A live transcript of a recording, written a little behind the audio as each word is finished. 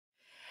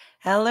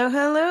Hello,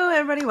 hello,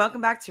 everybody.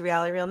 Welcome back to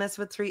Reality Realness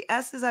with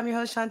 3S's. I'm your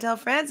host, Chantele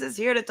Francis,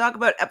 here to talk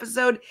about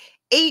episode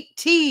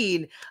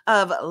 18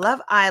 of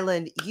Love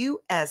Island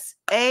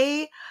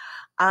USA.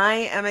 I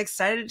am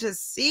excited to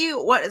see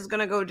what is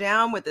going to go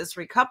down with this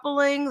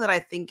recoupling that I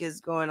think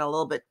is going a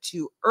little bit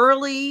too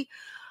early.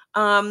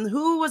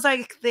 Who was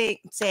I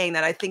saying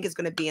that I think is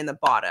going to be in the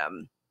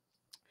bottom?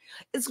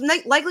 It's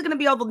likely going to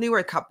be all the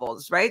newer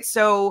couples, right?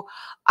 So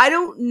I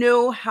don't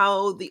know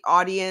how the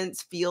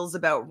audience feels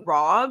about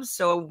Rob.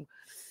 So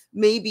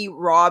maybe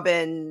Rob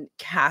and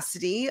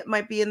Cassidy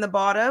might be in the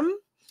bottom.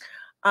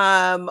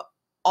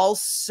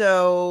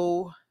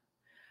 Also,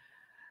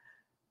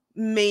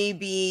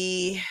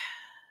 maybe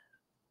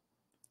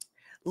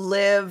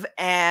Liv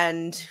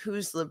and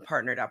who's Liv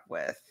partnered up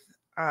with?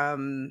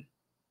 The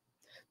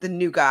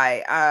new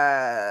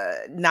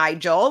guy,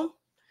 Nigel,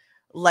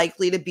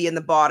 likely to be in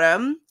the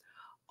bottom.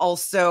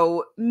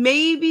 Also,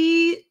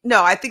 maybe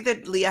no, I think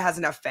that Leah has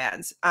enough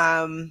fans.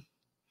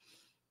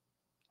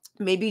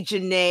 Maybe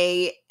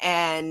Janae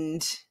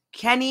and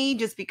Kenny,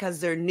 just because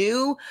they're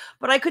new,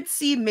 but I could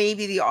see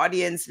maybe the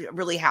audience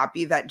really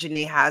happy that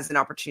Janae has an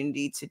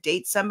opportunity to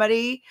date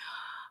somebody.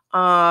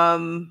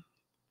 I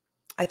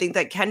think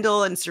that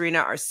Kendall and Serena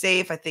are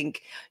safe. I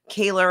think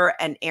Kayla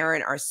and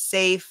Aaron are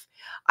safe.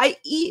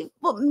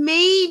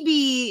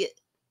 Maybe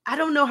I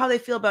don't know how they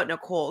feel about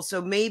Nicole.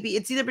 So maybe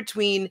it's either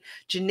between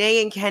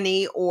Janae and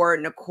Kenny or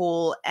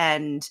Nicole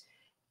and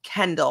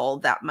Kendall.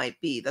 That might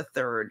be the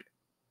third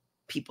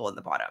people in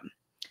the bottom.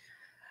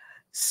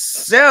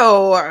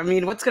 So, I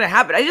mean, what's going to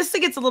happen? I just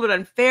think it's a little bit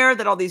unfair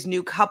that all these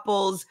new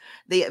couples,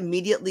 they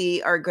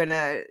immediately are going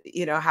to,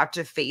 have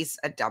to face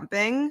a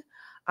dumping.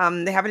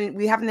 We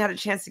haven't had a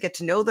chance to get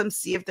to know them,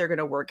 see if they're going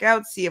to work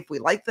out, see if we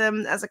like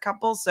them as a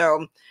couple.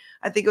 So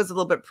I think it was a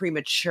little bit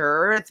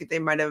premature. I think they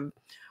might have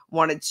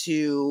wanted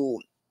to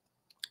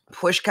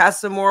push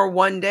Casa Amor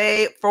one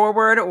day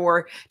forward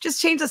or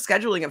just change the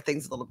scheduling of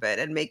things a little bit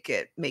and make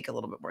a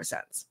little bit more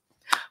sense.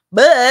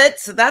 But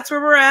so that's where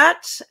we're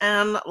at,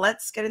 and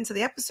let's get into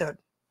the episode.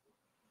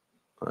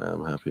 I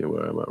am happy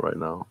where I'm at right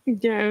now.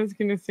 Yeah, I was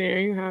gonna say, are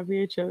you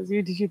happy I chose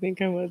you? Did you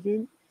think I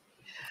wasn't?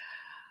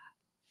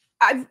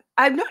 I'm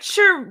not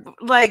sure,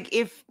 like,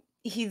 if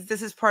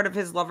this is part of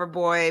his lover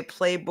boy,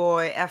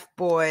 playboy,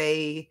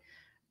 F-boy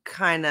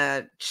kind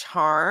of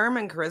charm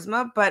and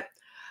charisma, but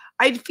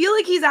I feel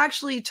like he's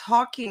actually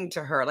talking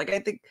to her. Like,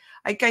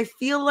 I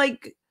feel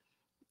like,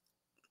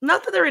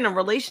 not that they're in a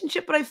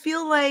relationship, but I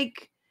feel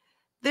like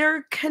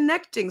they're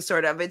connecting,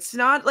 sort of. It's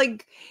not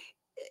like,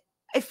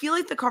 I feel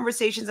like the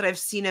conversations that I've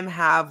seen him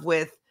have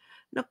with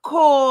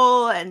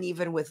Nicole and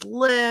even with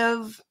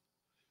Liv,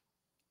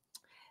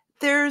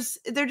 they're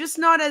just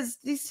not as,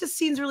 these just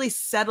seems really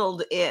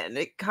settled in.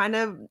 It kind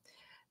of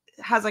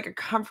has like a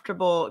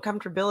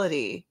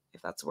comfortability,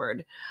 if that's a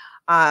word,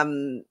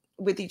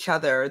 with each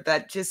other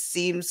that just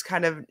seems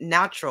kind of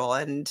natural,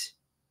 and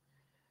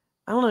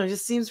I don't know, it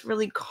just seems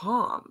really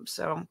calm.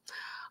 So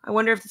I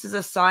wonder if this is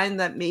a sign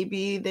that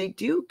maybe they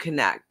do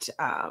connect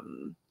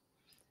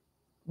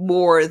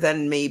more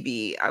than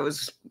maybe I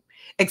was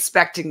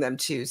expecting them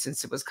to,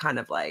 since it was kind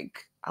of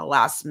like a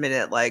last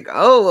minute, like,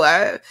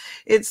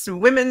 it's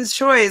women's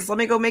choice. Let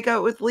me go make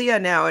out with Leah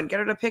now and get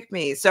her to pick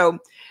me. So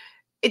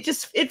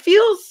it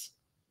feels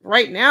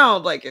right now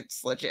like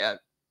it's legit.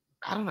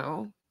 I don't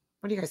know.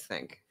 What do you guys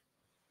think?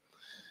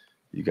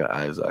 You got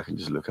eyes I can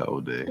just look at all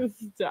day.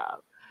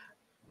 Stop.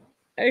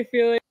 I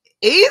feel like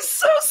he's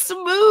so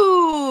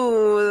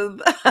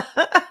smooth.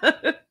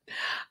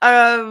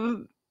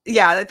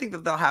 Yeah, I think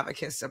that they'll have a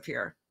kiss up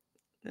here.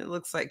 It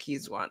looks like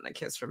he's wanting a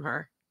kiss from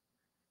her.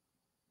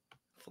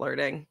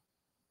 Flirting,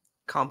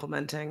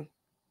 complimenting,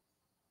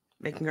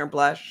 making her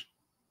blush.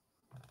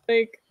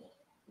 Like,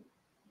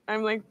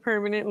 I'm like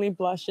permanently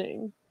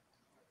blushing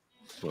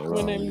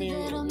when I'm near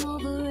you.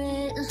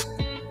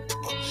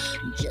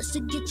 Just to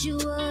get you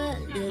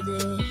under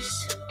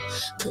this,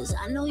 'cause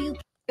I know you.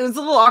 It was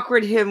a little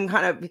awkward.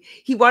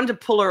 He wanted to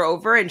pull her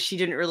over and she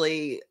didn't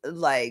really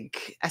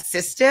like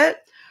assist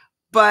it,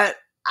 but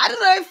I don't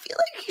know. I feel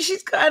like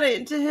she's kind of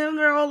into him.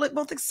 They're all like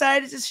both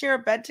excited to share a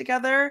bed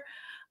together.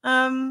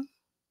 I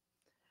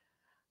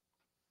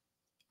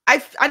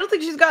don't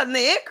think she's gotten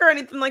the ick or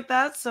anything like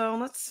that. So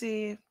let's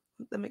see.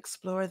 Let them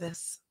explore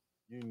this.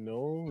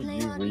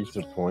 You've reached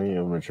a point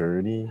of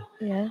maturity,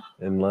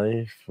 in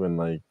life when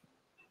like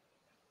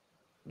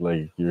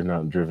you're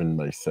not driven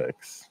by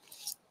sex.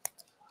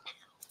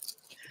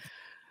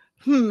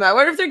 I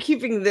wonder if they're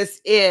keeping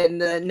this in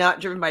the not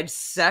driven by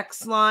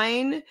sex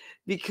line,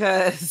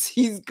 because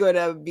he's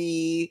gonna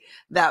be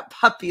that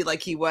puppy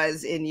like he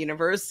was in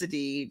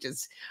university,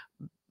 just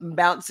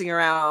bouncing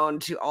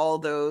around to all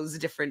those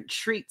different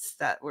treats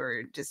that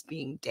were just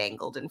being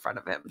dangled in front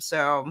of him.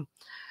 So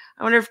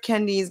I wonder if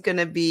Kenny's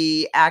gonna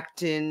be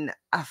acting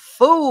a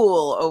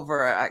fool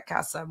over at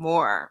Casa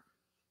Amor,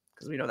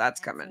 because we know that's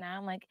coming. Now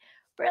I'm like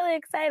really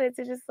excited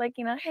to just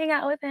hang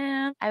out with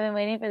him. I've been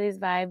waiting for these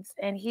vibes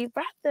and he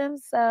brought them.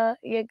 So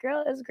your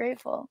girl is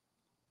grateful.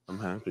 I'm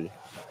happy.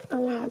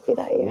 I'm happy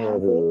that you're happy.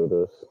 With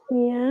this.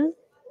 Yeah.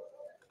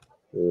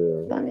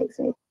 Yeah. That makes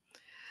me.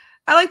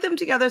 I like them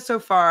together so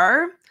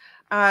far.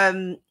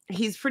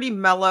 He's pretty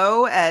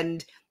mellow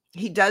and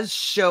he does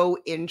show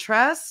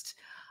interest.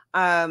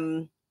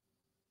 Yeah,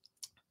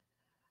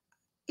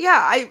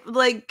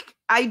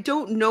 I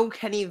don't know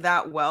Kenny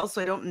that well,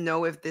 so I don't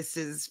know if this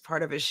is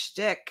part of his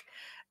shtick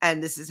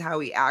and this is how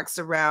he acts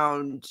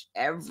around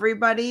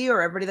everybody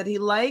or everybody that he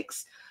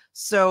likes.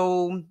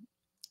 So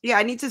yeah,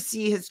 I need to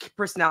see his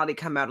personality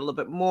come out a little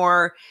bit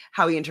more,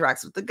 how he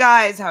interacts with the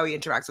guys, how he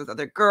interacts with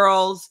other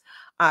girls,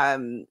 how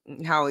he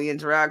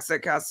interacts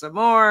at Casa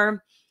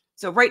Amor.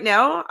 So right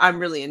now, I'm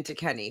really into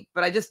Kenny,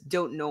 but I just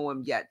don't know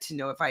him yet to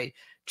know if I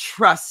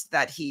trust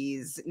that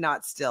he's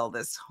not still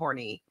this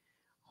horny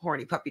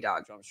puppy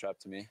dog. Jump strap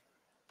to me.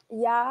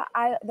 Yeah,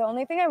 the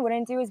only thing I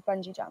wouldn't do is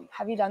bungee jump.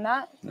 Have you done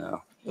that?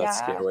 No, that's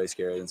way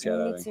scarier than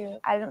skydiving. Me too.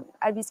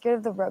 I'd be scared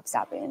of the rope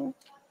snapping.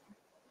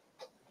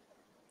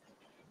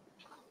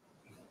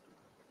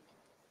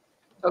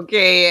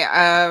 Okay,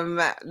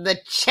 the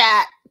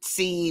chat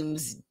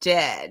seems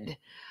dead.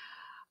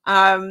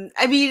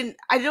 I mean,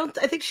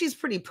 I think she's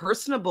pretty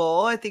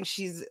personable. I think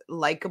she's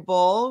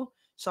likable.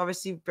 She's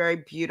obviously very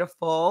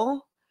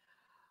beautiful.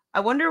 I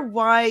wonder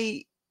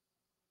why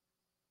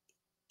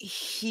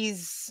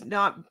he's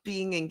not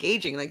being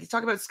engaging. Like, he's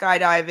talking about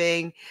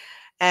skydiving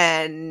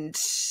and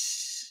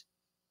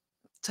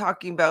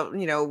talking about,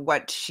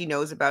 what she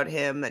knows about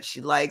him that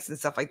she likes and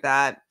stuff like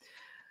that.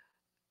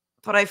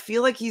 But I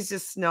feel like he's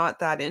just not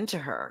that into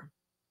her.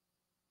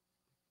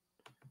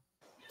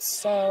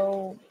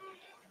 So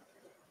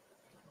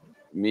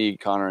me,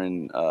 Connor,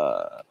 and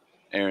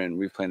Aaron,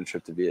 we've planned a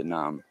trip to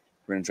Vietnam.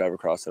 We're gonna drive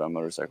across it on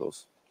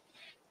motorcycles.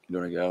 You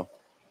want to go?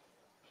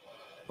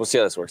 We'll see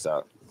how this works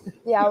out.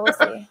 yeah, we'll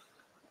see.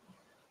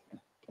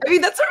 I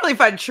mean, that's a really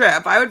fun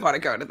trip. I would want to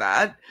go to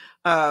that.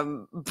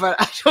 But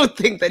I don't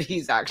think that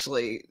he's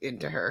actually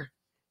into her.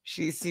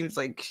 She seems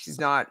like she's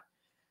not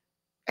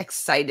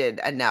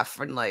excited enough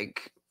and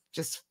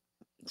just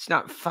it's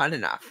not fun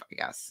enough, I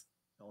guess.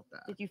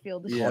 Did you feel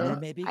the Yeah.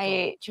 maybe?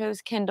 I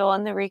chose Kindle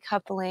and the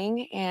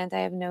recoupling, and I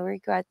have no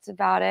regrets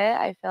about it.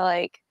 I feel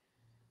like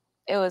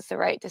it was the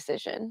right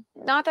decision.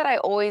 Not that I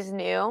always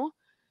knew,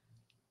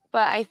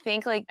 but I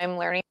think I'm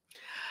learning.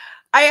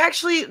 I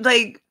actually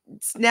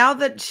now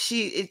that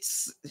she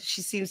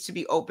seems to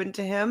be open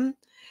to him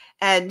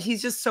and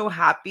he's just so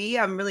happy.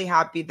 I'm really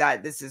happy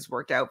that this has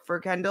worked out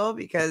for Kendall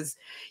because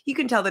you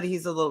can tell that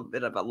he's a little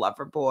bit of a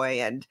lover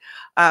boy. And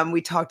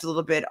we talked a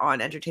little bit on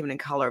Entertainment in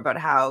Color about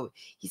how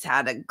he's must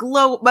have had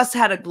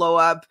a glow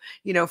up,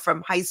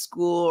 from high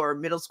school or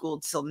middle school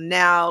till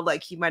now.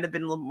 Like, he might have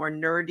been a little more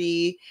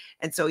nerdy.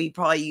 And so he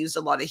probably used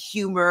a lot of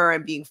humor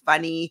and being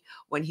funny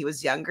when he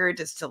was younger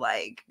just to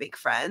make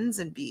friends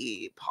and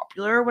be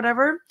popular or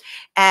whatever.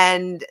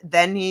 And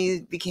then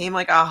he became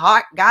a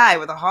hot guy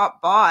with a hot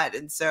bod.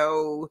 And so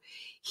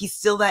he's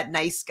still that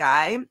nice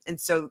guy. And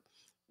so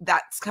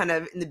that's kind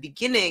of, in the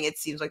beginning, it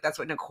seems like that's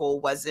what Nicole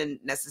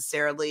wasn't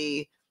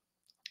necessarily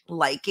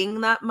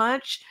liking that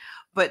much.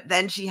 But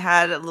then she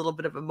had a little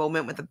bit of a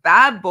moment with a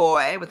bad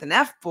boy, with an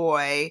F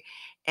boy,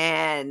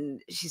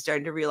 and she's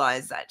starting to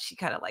realize that she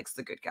kind of likes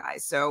the good guy.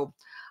 So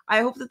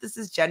I hope that this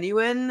is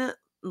genuine.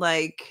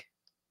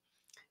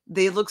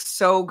 They look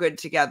so good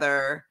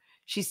together.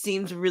 She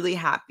seems really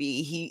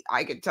happy.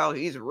 I could tell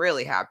he's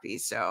really happy.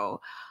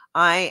 So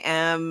I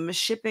am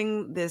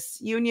shipping this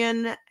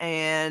union,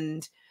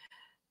 and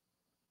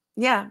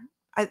yeah,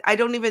 I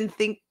don't even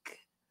think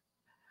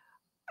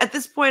at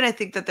this point, I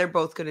think that they're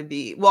both going to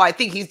be, well, I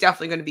think he's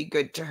definitely going to be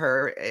good to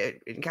her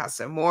in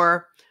Casa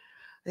Amor. I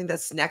think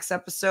that's next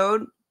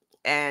episode.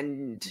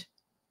 And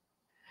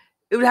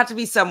it would have to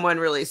be someone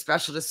really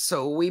special to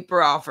sweep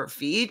her off her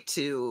feet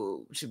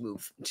to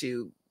move,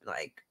 to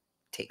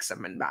take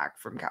someone back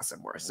from Casa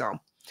Amor. So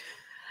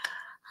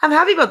I'm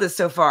happy about this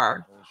so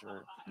far.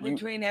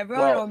 Between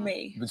everyone or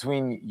me?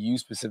 Between you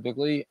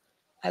specifically.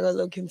 I got a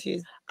little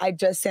confused. I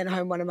just sent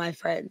home one of my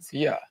friends.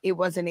 Yeah. It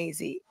wasn't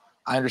easy.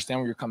 I understand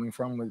where you're coming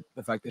from with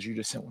the fact that you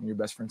just sent one of your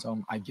best friends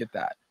home. I get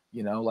that.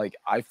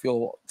 I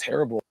feel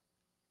terrible.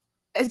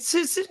 It's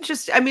just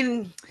interesting. I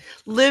mean,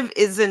 Liv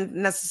isn't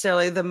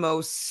necessarily the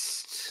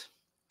most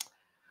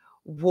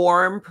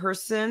warm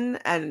person,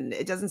 and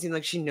it doesn't seem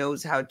like she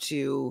knows how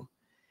to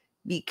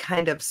be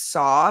kind of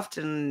soft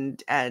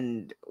and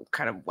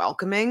kind of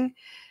welcoming.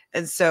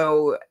 And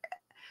so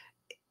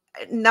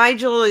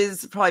Nigel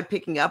is probably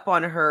picking up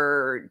on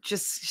her.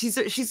 Just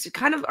she's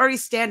kind of already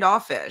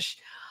standoffish.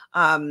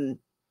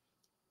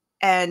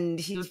 And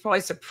he was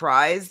probably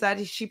surprised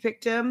that she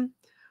picked him.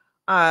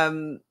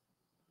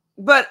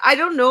 But I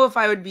don't know if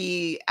I would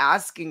be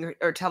asking her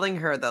or telling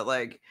her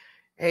that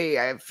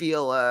hey, I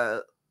feel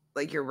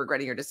like you're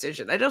regretting your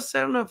decision. I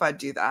don't know if I'd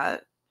do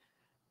that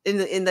in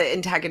the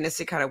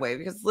antagonistic kind of way,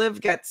 because Liv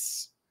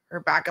gets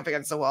her back up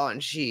against the wall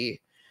and she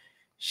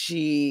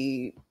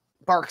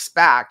barks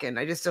back, and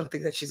I just don't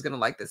think that she's gonna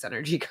like this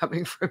energy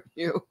coming from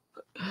you.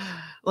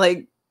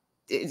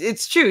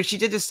 It's true. She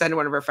did just send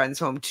one of her friends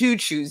home to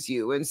choose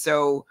you. And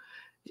so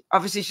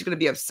obviously she's going to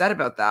be upset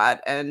about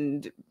that.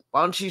 And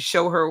why don't you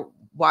show her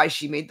why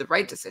she made the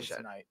right decision?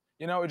 Tonight.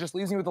 You know, it just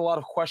leaves me with a lot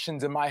of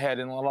questions in my head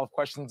and a lot of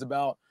questions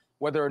about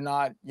whether or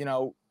not, you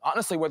know,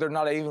 honestly, whether or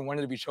not I even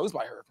wanted to be chosen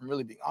by her, if I'm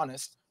really being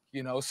honest,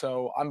 you know,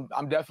 so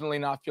I'm definitely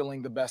not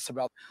feeling the best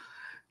about.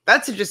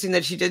 That's interesting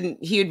that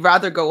he'd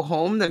rather go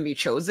home than be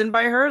chosen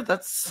by her.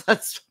 That's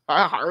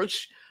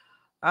harsh.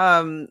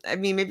 I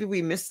mean, maybe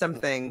we missed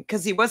something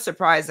because he was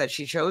surprised that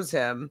she chose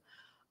him.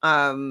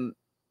 But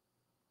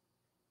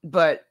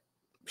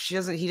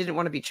he didn't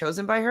want to be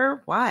chosen by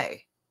her.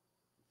 Why?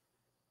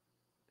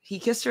 He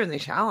kissed her in the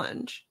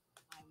challenge.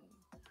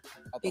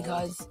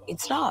 Because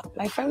it's not.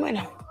 My friend went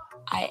home.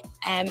 I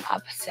am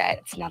upset.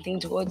 It's nothing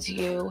towards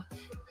you.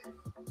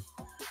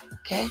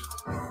 Okay?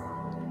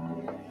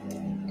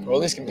 Or at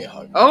least give me a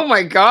hug. Oh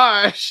my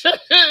gosh.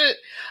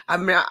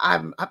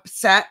 I'm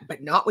upset,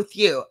 but not with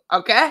you.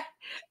 Okay?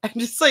 And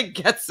just like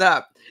gets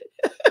up.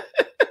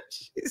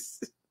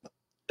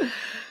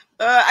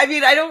 I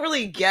mean, I don't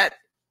really get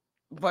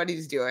what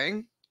he's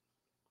doing.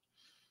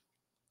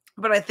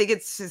 But I think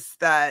it's just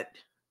that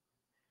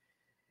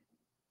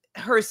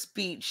her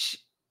speech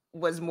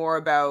was more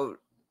about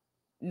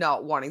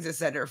not wanting to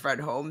send her friend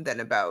home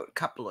than about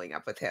coupling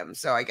up with him.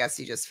 So I guess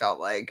he just felt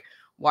like,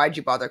 why'd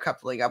you bother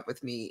coupling up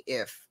with me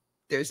if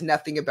there's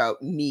nothing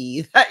about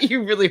me that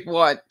you really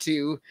want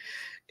to,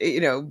 you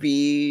know,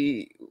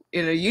 be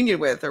in a union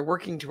with or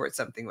working towards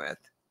something with?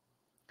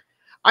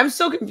 I'm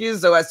still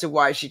confused, though, as to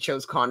why she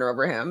chose Connor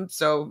over him.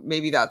 So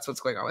maybe that's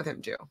what's going on with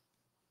him, too.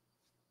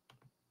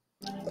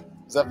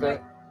 Is that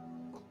fair?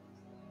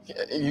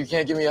 You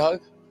can't give me a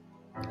hug?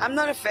 I'm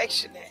not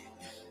affectionate.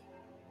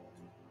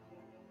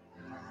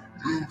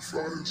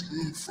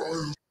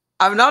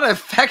 I'm not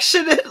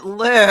affectionate,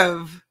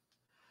 Liv.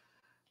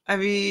 I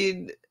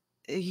mean,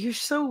 you're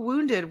so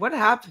wounded. What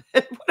happened?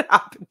 What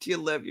happened to you,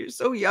 Liv? You're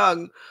so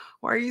young.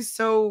 Why are you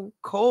so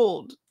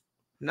cold?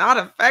 Not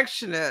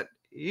affectionate.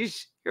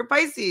 You're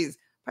Pisces.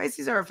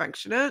 Pisces are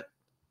affectionate.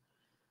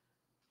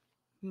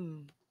 I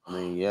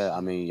mean, yeah.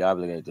 I mean, you're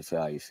obligated to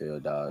feel how you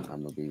feel, dog.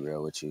 I'm gonna be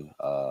real with you.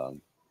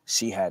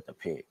 She had to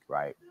pick,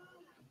 right?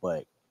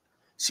 But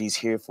she's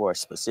here for a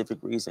specific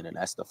reason, and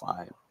that's to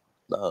find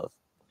love.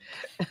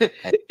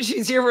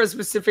 She's here for a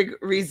specific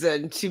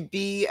reason, to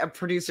be a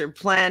producer,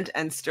 plant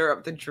and stir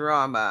up the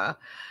drama.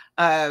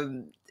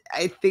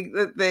 I think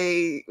that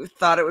they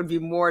thought it would be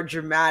more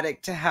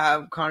dramatic to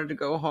have Connor to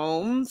go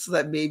home so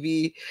that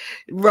maybe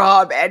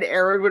Rob and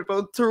Aaron would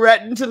both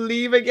threaten to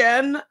leave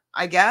again,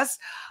 I guess.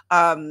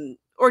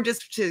 Or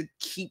just to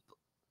keep,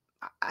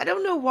 I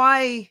don't know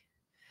why.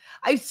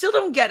 I still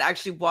don't get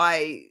actually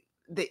why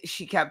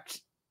she kept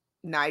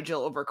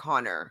Nigel over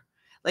Connor.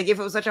 Like, if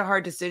it was such a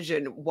hard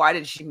decision, why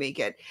did she make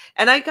it?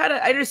 And I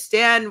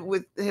understand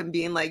with him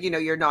being like, you know,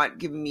 you're not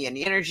giving me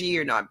any energy.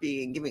 You're not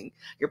giving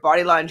your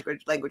body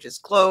language is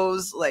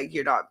closed. Like,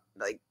 you're not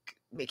like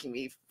making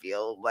me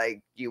feel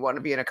like you want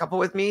to be in a couple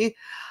with me.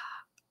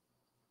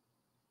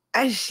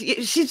 And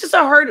she's just a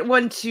hard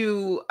one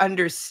to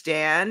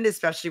understand,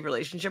 especially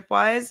relationship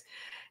wise.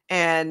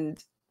 And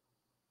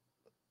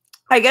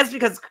I guess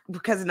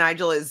because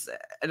Nigel is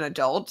an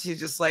adult, he's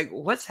just like,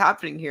 what's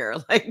happening here?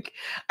 Like,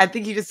 I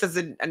think he just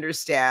doesn't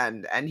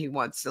understand and he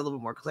wants a little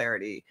more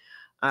clarity.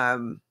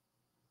 It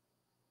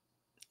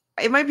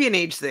might be an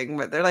age thing,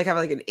 but they're like have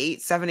like an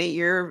 7-8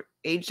 year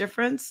age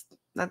difference.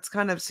 That's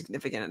kind of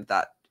significant at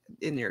that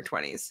in your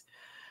 20s.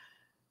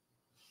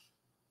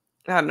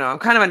 I don't know. I'm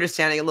kind of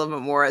understanding a little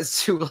bit more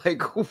as to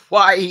like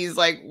why he's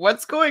like,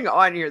 what's going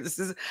on here?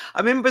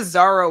 I'm in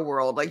bizarro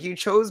world. Like, you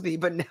chose me,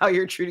 but now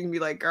you're treating me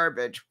like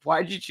garbage.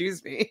 Why'd you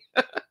choose me?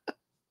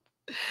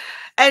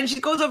 And she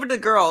goes over to the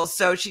girls.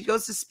 So she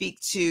goes to speak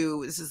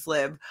to, this is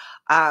Liv,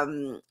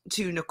 to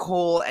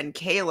Nicole and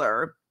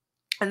Kaylor.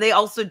 And they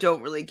also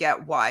don't really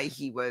get why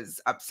he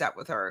was upset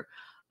with her.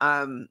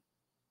 Kaylor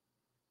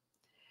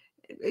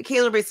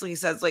basically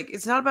says, like,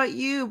 it's not about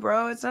you,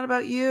 bro. It's not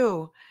about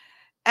you.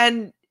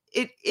 And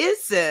it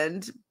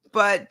isn't,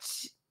 but,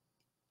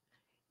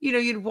 you know,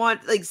 you'd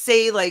want, like,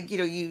 say, like, you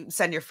know, you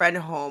send your friend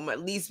home,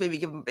 at least maybe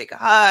give him a big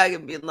hug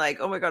and be like,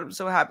 oh my God, I'm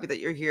so happy that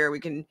you're here. We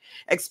can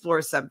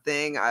explore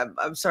something.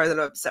 I'm sorry that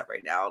I'm upset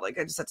right now. Like,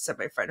 I just had to send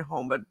my friend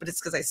home, but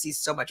it's because I see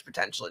so much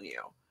potential in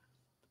you.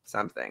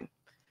 Something.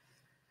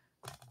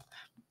 But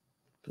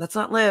that's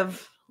not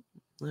Liv.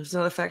 Liv's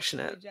not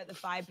affectionate. The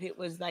fire pit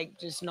was like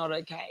just not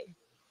okay.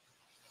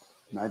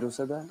 Nigel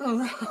said that?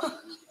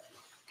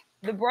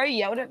 The bro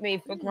yelled at me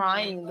for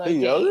crying. He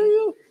yelled at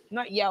you?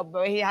 Not yelled,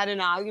 but he had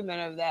an argument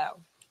over that.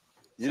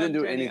 You didn't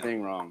do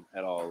anything wrong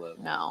at all, Liv.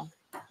 No.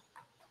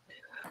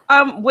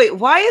 Wait,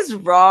 why is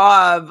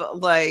Rob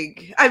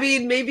like, I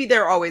mean, maybe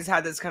they're always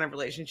had this kind of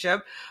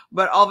relationship,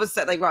 but all of a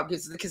sudden, like, Rob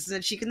gives the kiss in the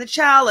cheek in the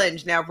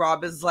challenge. Now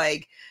Rob is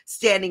like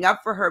standing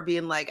up for her,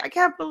 being like, I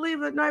can't believe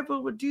that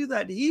Nigel would do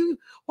that.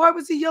 Why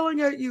was he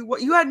yelling at you?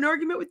 What, you had an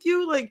argument with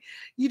you? Like,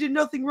 you did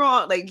nothing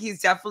wrong. Like,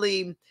 he's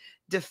definitely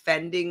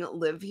defending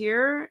Liv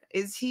here.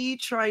 Is he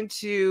trying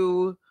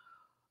to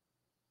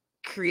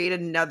create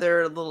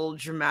another little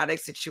dramatic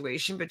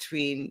situation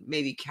between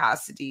maybe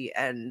Cassidy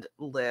and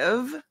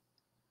Liv?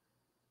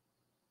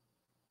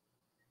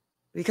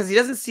 because he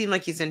doesn't seem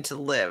like he's into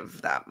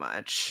Liv that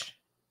much.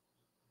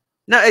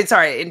 No,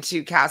 sorry,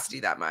 into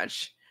Cassidy that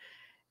much.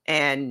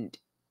 And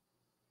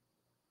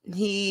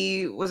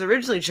he was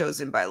originally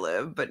chosen by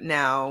Liv, but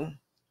now,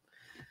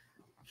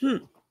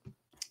 and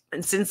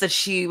since that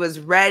she was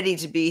ready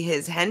to be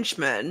his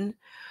henchman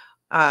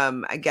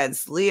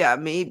against Leah,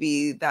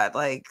 maybe that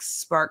like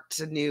sparked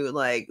a new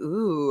like,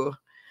 ooh,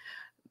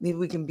 maybe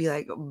we can be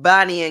like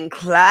Bonnie and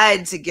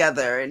Clyde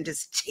together and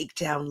just take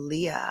down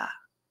Leah.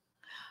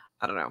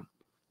 I don't know,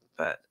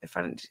 but I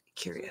find it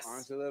curious.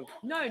 Honestly, Liv,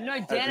 No,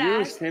 if dead you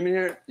ass. just came in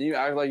here and you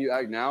act like you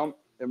act now,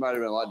 it might have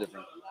been a lot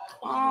different.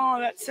 Oh,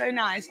 that's so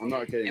nice. I'm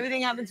not kidding.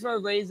 Everything happens for a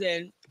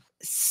reason.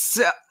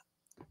 So,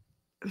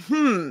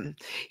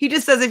 he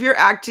just says if you were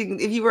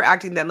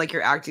acting then like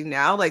you're acting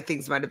now, like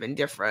things might have been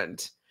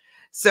different.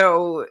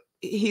 So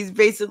he's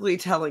basically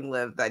telling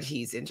Liv that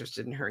he's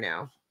interested in her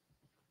now.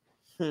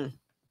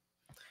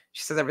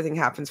 She says everything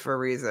happens for a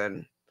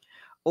reason,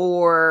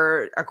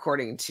 or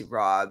according to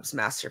Rob's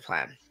master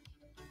plan.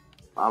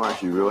 I'm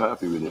actually real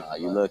happy with it.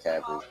 You look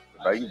happy.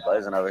 Bro, you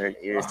buzzing over here,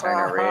 ears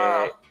turning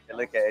red.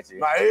 Look at you.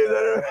 My ears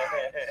are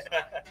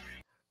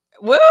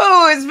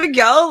Whoa, is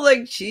Miguel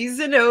like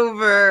cheesing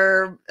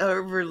over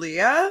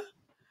Leah?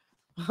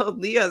 Well,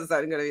 Leah's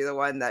not gonna be the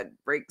one that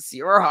breaks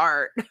your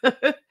heart.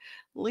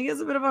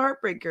 Leah's a bit of a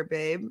heartbreaker,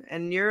 babe,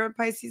 and you're a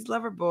Pisces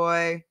lover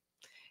boy.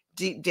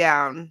 Deep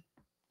down.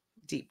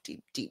 Deep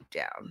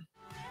down.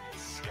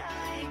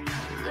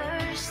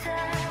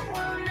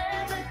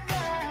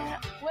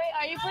 Wait,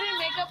 are you putting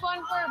makeup on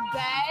for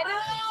bed?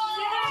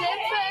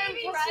 Just to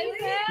impress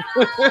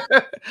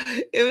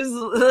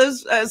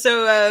him?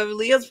 So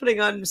Leah's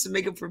putting on some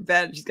makeup for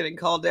bed. She's getting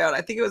called out.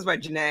 I think it was by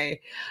Janae.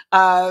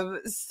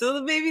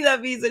 So maybe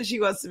that means that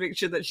she wants to make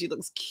sure that she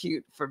looks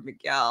cute for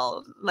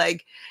Miguel.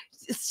 Like,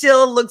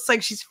 still looks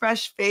like she's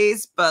fresh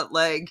faced, but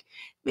like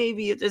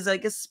maybe if there's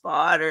like a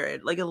spot or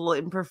like a little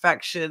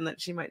imperfection that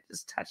she might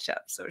just touch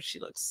up so she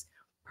looks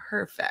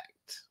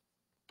perfect.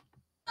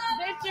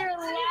 Bitch, you're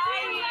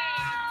lying.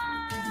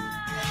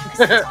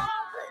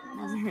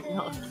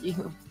 No,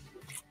 you.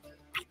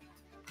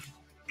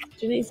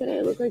 Janae said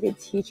I look like a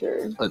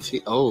teacher.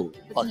 Fucking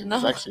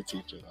sexy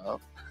teacher. Oh.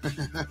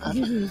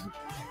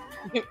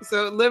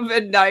 So Liv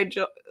and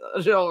Nigel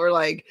were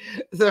like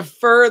the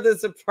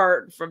furthest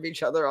apart from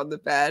each other on the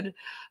bed.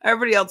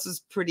 Everybody else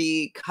was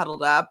pretty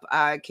cuddled up.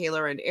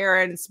 Kayla and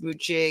Aaron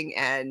smooching,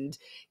 and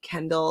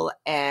Kendall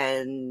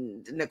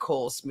and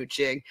Nicole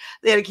smooching.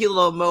 They had a cute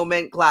little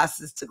moment,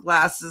 glasses to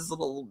glasses,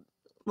 little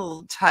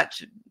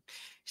touch.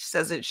 She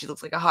says that she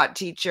looks like a hot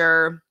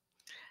teacher.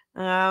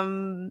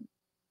 I'm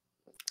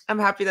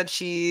happy that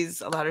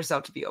she's allowed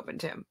herself to be open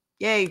to him.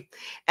 Yay.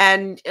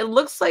 And it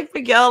looks like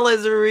Miguel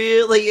is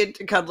really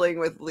into cuddling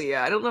with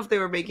Leah. I don't know if they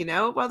were making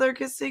out while they're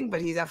kissing,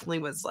 but he definitely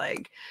was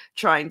like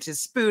trying to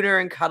spoon her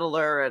and cuddle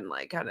her and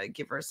like kind of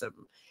give her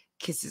some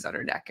kisses on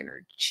her neck and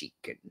her cheek.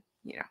 And,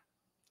 you know,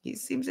 he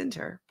seems into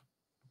her.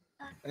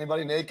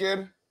 Anybody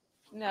naked?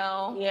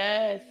 No.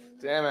 Yes.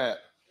 Damn it.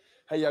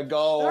 Here you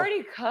go.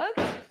 Already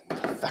cooked?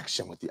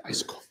 Perfection with the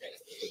ice coffee.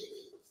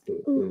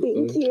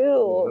 Thank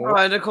you.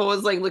 Nicole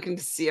was like looking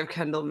to see if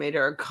Kendall made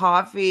her a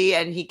coffee,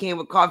 and he came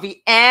with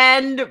coffee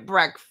and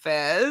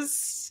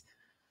breakfast.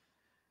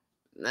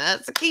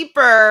 That's a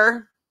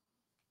keeper.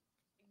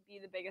 Be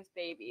the biggest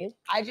baby.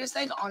 I just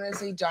like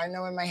honestly don't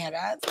know where my head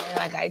at. And,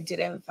 like I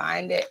didn't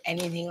find it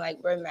anything like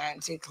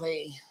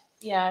romantically.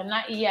 Yeah,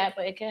 not yet,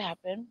 but it could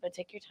happen. But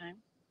take your time.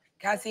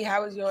 Cassie,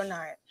 how was your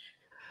night?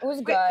 It was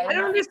Wait, good. I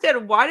don't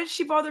understand. Why did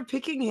she bother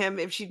picking him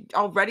if she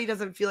already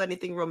doesn't feel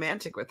anything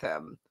romantic with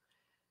him?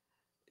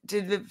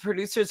 Did the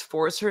producers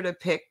force her to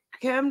pick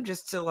him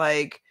just to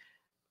like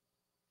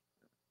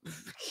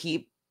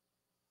keep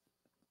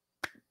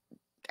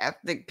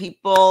ethnic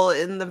people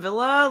in the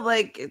villa?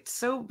 Like, it's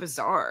so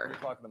bizarre. 3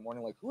 o'clock in the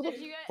morning, like, who the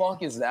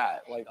fuck is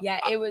that? Like, Yeah,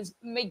 it was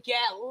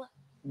Miguel.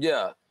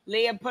 yeah.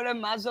 Leah put a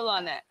muzzle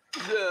on it.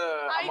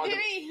 I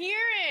didn't hear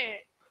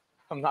it.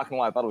 I'm not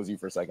gonna lie, I thought it was you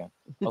for a second.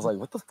 I was like,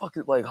 what the fuck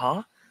is, like,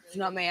 huh? It's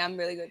not me. I'm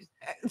really good.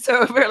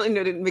 So apparently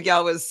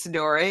Miguel was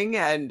snoring,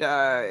 and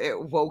it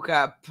woke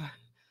up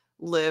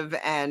Liv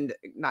and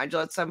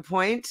Nigel at some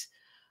point.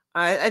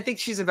 I think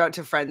she's about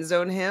to friend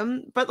zone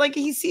him, but like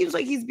he seems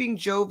like he's being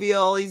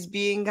jovial. He's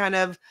being kind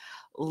of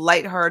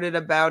lighthearted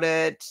about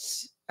it,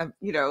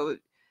 you know.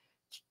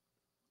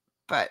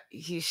 But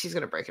she's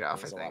gonna break it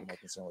off. I A lot more think.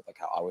 concerned with like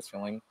how I was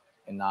feeling,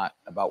 and not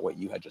about what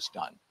you had just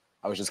done.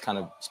 I was just kind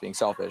of being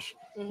selfish,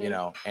 you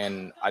know.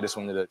 And I just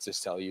wanted to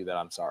just tell you that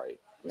I'm sorry.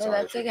 No,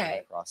 Sorry that's for coming okay.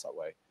 across that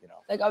way, you know.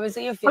 Like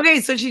obviously you're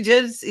Okay, so he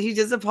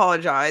does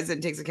apologize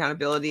and takes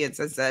accountability and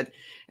says that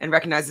and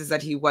recognizes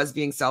that he was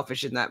being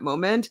selfish in that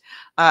moment.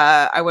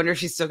 I wonder if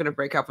she's still gonna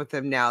break up with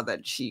him now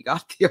that she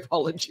got the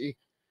apology.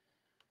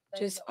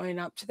 just own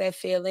up to their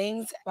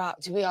feelings.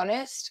 But to be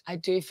honest, I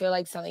do feel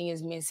like something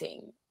is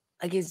missing.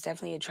 Like he's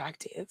definitely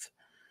attractive.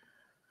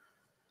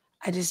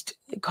 I just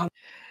can't.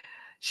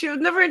 She was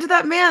never into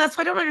that man. That's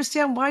why I don't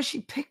understand why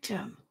she picked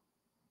him.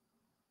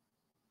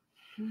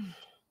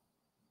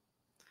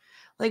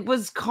 Like,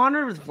 was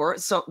Connor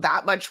worse? So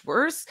that much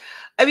worse?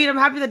 I mean, I'm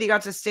happy that he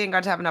got to stay and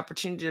got to have an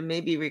opportunity to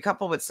maybe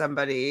recouple with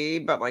somebody,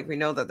 but like we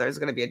know that there's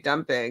going to be a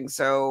dumping.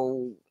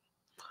 So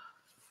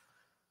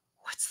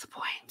what's the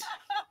point?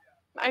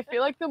 I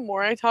feel like the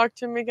more I talk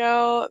to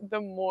Miguel, the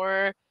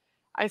more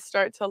I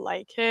start to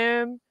like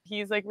him.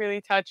 He's like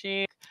really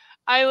touchy.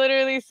 I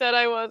literally said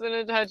I wasn't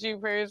a touchy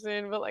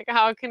person, but like,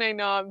 how can I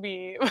not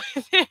be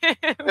with him?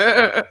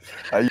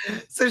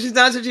 So she's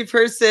not a touchy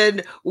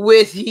person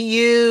with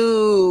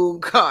you,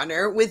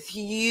 Connor, with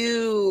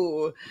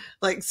you.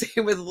 Like,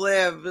 same with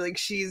Liv. Like,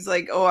 she's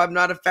like, oh, I'm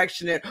not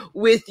affectionate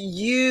with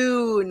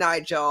you,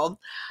 Nigel.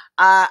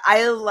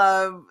 I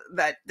love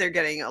that they're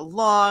getting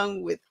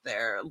along with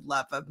their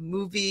love of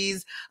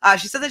movies.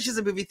 She said that she has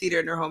a movie theater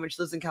in her home and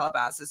she lives in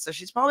Calabasas, so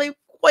she's probably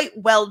quite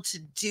well to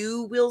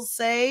do, we'll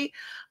say.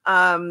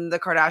 The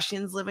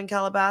Kardashians live in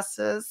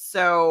Calabasas,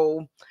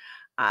 so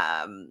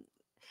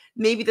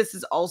maybe this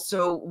is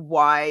also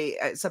why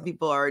some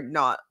people are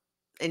not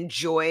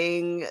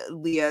enjoying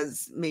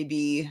Leah's,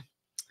 maybe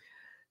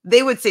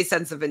they would say,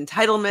 sense of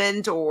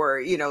entitlement, or,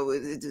 you know,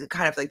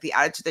 kind of like the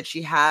attitude that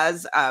she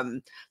has.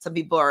 Some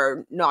people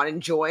are not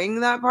enjoying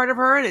that part of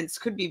her, and it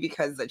could be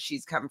because that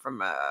she's come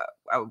from a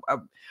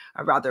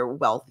rather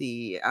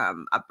wealthy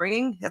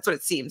upbringing. That's what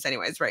it seems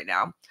anyways right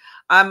now.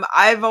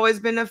 I've always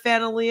been a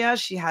fan of Leah.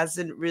 She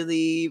hasn't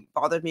really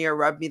bothered me or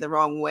rubbed me the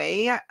wrong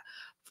way.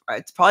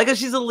 It's probably because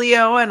she's a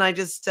Leo, and I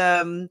just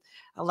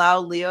allow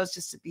Leos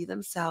just to be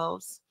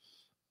themselves.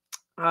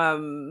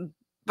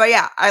 But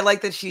yeah, I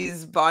like that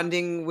she's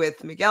bonding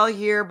with Miguel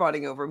here,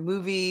 bonding over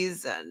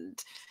movies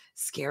and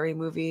scary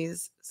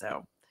movies.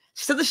 So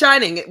she said The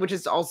Shining, which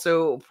is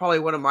also probably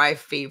one of my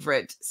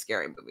favorite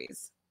scary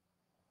movies.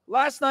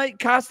 Last night,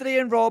 Cassidy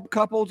and Rob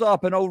coupled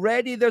up, and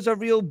already there's a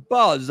real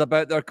buzz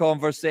about their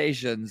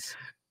conversations.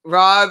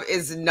 Rob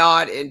is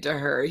not into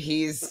her.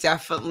 He's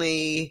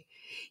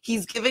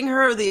giving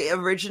her the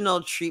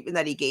original treatment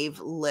that he gave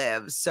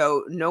Liv.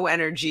 So no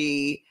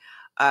energy,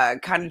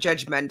 kind of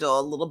judgmental,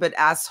 a little bit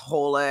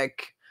assholic,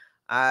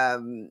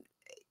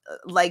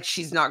 like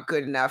she's not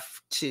good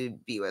enough to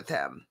be with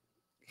him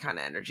kind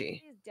of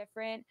energy. It's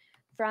different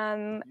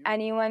from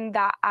anyone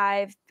that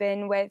I've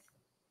been with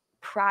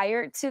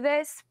prior to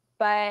this,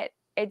 but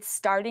it's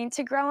starting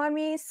to grow on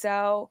me.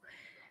 So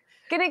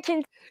it's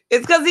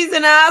because he's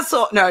an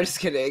asshole. No, just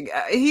kidding.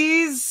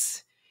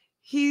 He's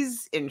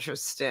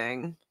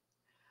interesting.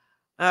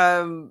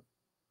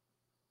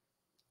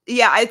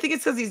 Yeah, I think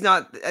it's because he's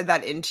not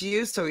that into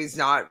you, so he's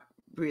not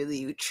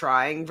really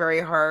trying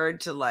very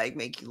hard to like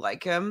make you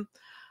like him.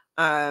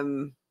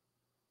 And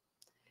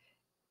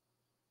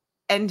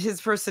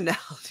his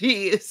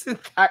personality isn't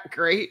that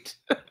great.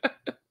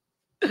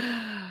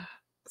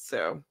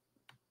 So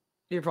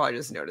you're probably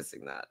just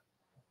noticing that.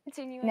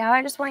 Now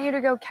I just want you to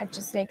go catch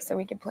a snake so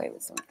we can play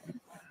with something.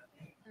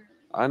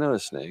 I know a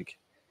snake.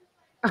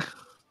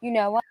 You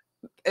know what?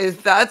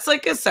 If that's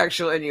like a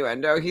sexual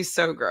innuendo, he's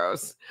so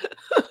gross.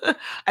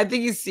 I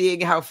think he's seeing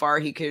how far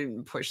he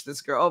can push this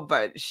girl,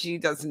 but she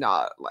does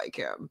not like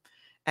him,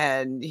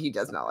 and he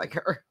does not like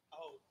her.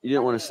 You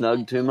didn't want to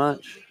snug too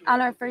much? On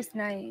our first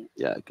night.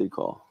 Yeah, good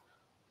call.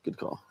 Good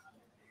call.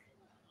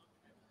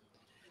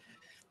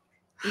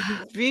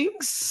 Being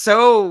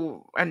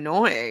so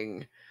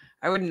annoying.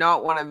 I would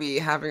not want to be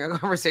having a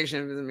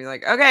conversation with him and be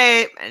like,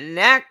 okay,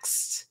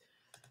 next.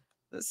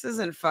 This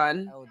isn't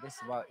fun. Oh, this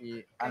is about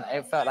you. And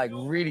it felt like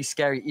really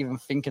scary even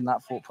thinking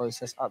that thought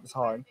process at the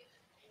time.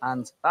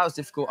 And that was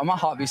difficult. And my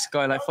heartbeat's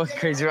going like fucking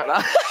crazy right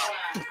now.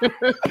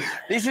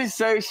 This is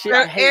so shit.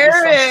 I hate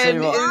Aaron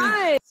this so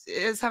much.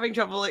 is having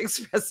trouble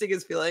expressing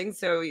his feelings.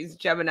 So he's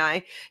Gemini.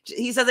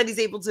 He said that he's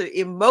able to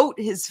emote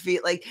his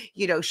feel, like,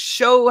 you know,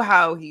 show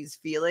how he's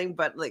feeling,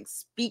 but like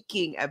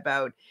speaking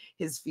about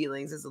his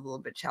feelings is a little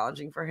bit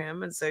challenging for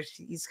him. And so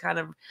he's kind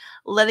of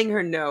letting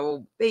her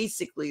know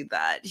basically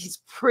that he's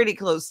pretty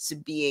close to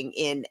being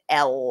in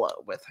L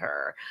with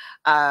her.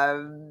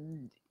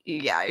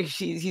 Yeah,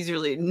 he's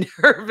really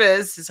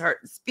nervous. His heart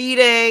is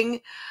beating.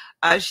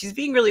 She's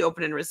being really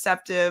open and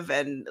receptive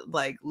and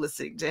like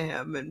listening to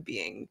him and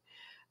being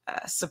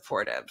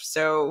supportive.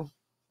 So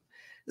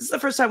this is the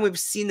first time we've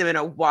seen them in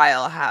a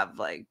while have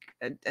like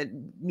a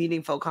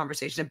meaningful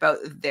conversation about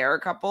their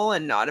couple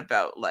and not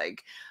about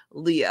like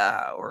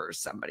Leah or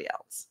somebody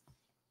else.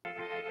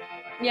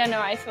 Yeah,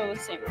 no, I feel the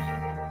same way.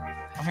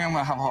 I think I'm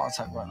gonna have a heart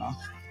attack right now.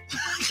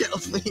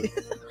 Kills me.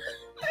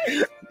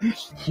 I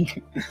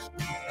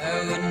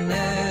would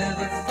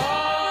never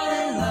fall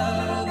in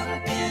love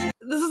again.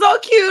 This is all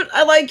cute.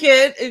 I like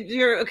it.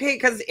 You're okay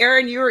because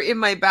Aaron, you were in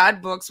my bad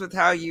books with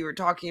how you were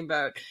talking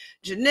about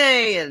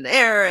Janae and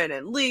Aaron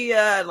and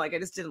Leah, and like I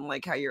just didn't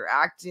like how you're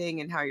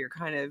acting and how you're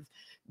kind of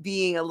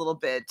being a little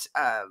bit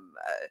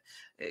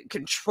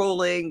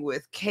controlling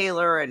with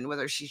Kayla and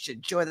whether she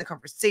should join the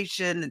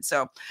conversation. And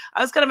so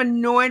I was kind of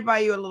annoyed by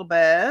you a little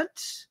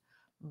bit,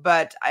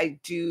 but I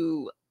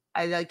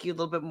like you a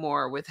little bit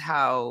more with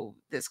how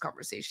this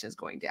conversation is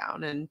going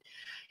down. And,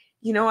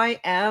 you know, I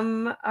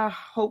am a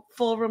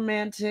hopeful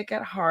romantic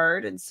at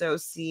heart. And so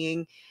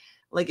seeing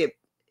like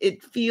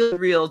it feels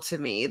real to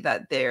me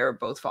that they're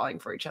both falling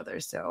for each other.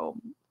 So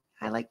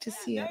I like to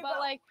see it. But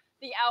like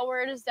the L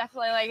word is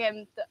definitely like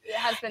it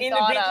has been In the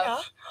thought picture?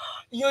 of.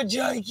 You're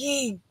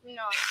joking.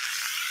 No.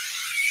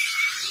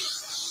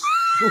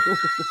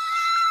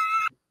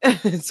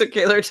 So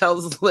Kaylor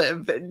tells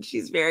Liv, and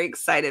she's very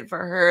excited for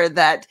her,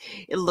 that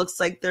it looks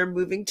like they're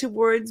moving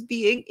towards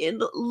being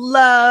in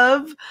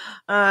love.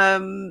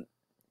 You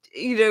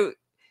know,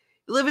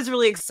 Liv is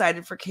really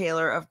excited for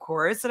Kaylor, of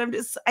course, and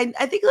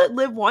I think that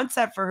Liv wants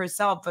that for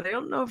herself, but I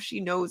don't know if she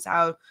knows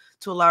how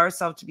to allow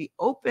herself to be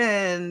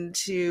open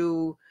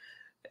to,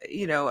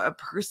 you know, a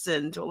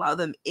person, to allow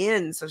them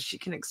in so she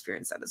can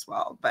experience that as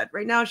well. But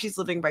right now she's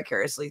living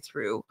vicariously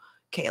through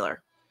Kaylor.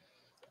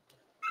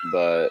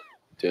 But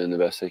doing the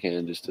best I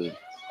can just to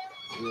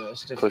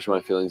push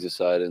my feelings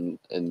aside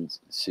and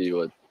see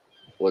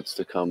what's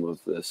to come of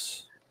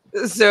this.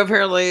 So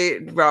apparently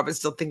Rob is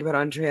still thinking about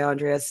Andrea.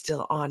 Andrea's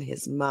still on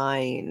his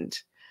mind.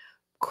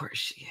 Of course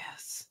she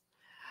is.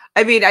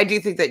 I mean, I do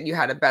think that you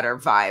had a better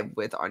vibe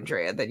with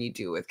Andrea than you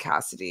do with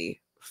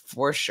Cassidy,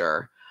 for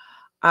sure.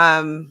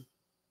 Yeah,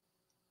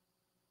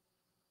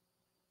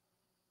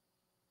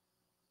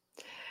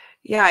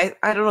 I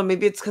don't know.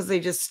 Maybe it's because they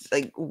just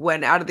like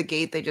went out of the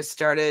gate. They just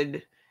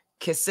started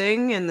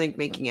kissing and like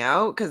making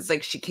out, because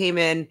like she came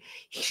in,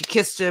 she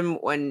kissed him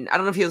when, I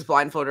don't know if he was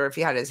blindfolded or if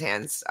he had his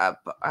hands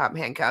up,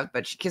 handcuffed,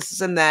 but she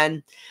kisses him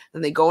then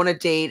they go on a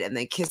date and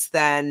they kiss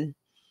then.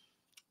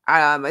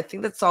 I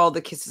think that's all the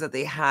kisses that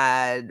they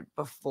had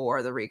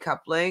before the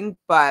recoupling,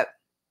 but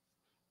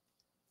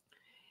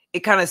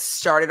it kind of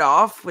started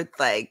off with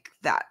like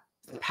that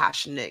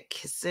passionate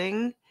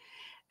kissing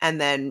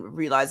and then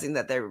realizing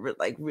that they're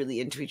like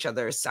really into each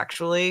other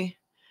sexually.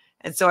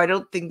 And so I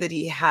don't think that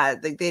he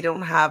had, like, they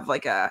don't have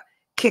like a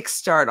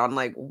kickstart on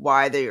like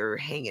why they are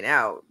hanging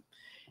out.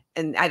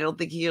 And I don't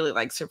think he really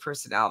likes her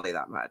personality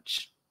that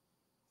much.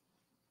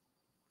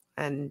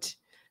 And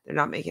they're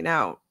not making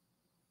out.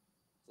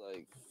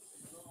 Like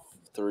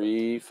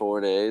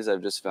 3-4 days,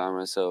 I've just found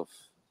myself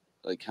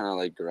like kind of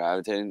like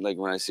gravitating. Like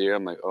when I see her,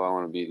 I'm like, oh, I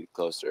want to be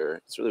close to her.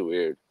 It's really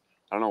weird.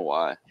 I don't know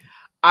why.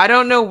 I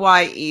don't know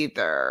why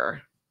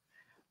either.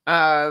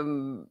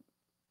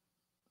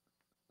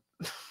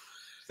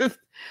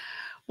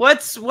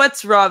 What's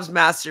Rob's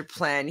master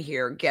plan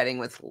here, getting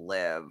with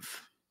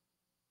Liv?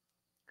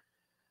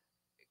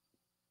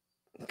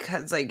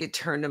 Because like it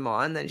turned him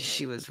on, then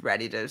she was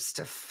ready to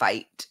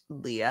fight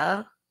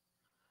Leah.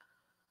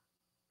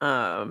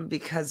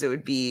 Because it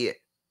would be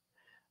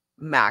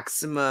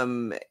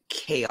maximum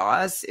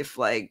chaos if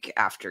like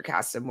after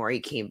Casa Amor he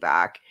came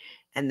back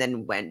and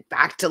then went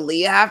back to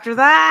Leah after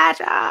that.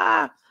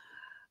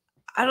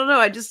 I don't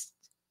know.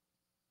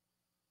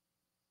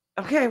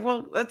 Okay,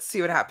 well, let's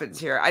see what happens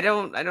here. I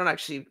don't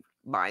actually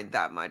mind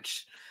that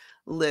much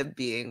Liv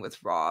being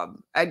with Rob.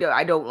 I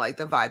don't like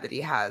the vibe that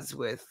he has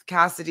with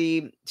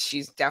Cassidy.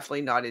 She's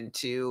definitely not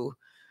into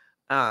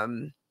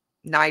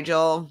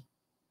Nigel.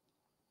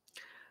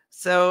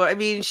 So I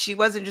mean, she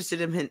was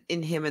interested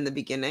in him in the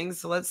beginning.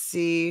 So let's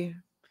see.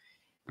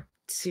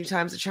 2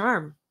 times the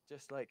charm.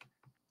 Just like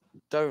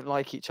don't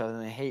like each other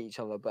and they hate each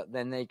other, but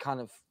then they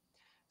kind of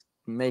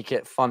make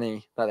it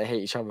funny that they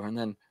hate each other, and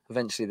then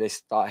eventually they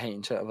start hating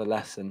each other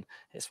less, and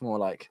it's more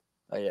like,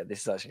 oh yeah,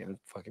 this is actually gonna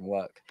fucking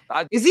work.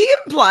 Is he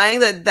implying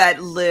that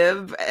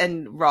Liv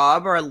and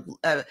Rob are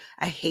a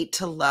hate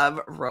to love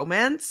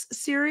romance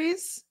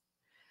series?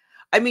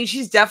 I mean,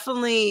 she's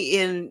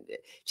definitely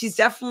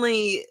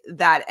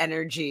that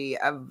energy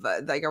of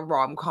like a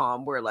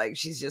rom-com where like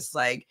she's just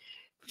like,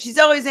 she's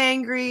always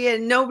angry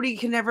and nobody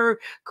can ever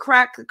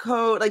crack the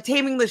code, like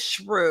Taming the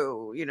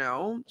Shrew, you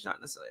know, it's not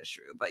necessarily a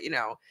shrew, but you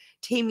know,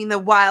 taming the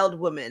wild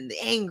woman, the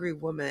angry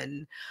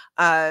woman,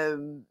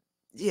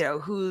 you know,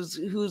 who's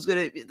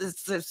gonna,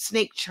 this the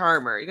snake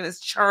charmer, you're gonna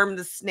charm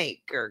the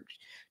snake or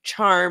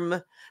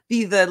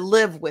be the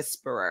Liv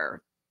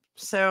whisperer.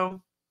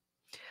 So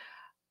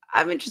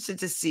I'm interested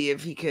to see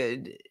if he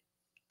could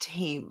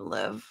tame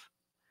Liv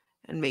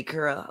and make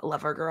her a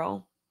lover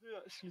girl.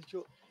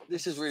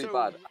 This is really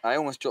bad. I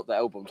almost dropped the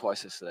album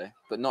twice yesterday,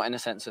 but not in a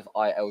sense of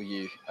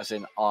ILU, as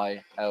in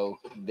IL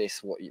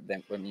this what you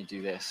then when you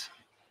do this.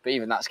 But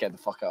even that scared the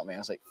fuck out of me. I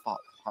was like, fuck,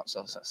 how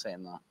was I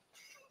saying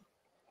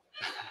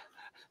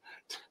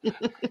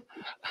that?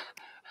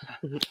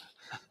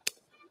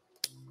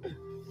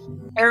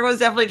 Everyone's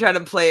definitely trying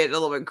to play it a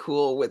little bit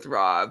cool with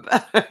Rob,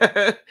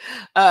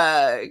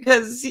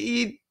 because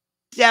he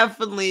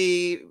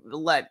definitely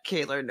let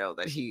Kaylor know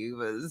that he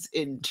was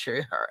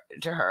into her,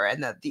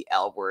 and that the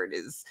L word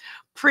is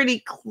pretty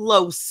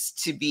close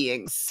to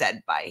being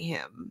said by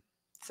him.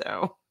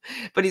 So,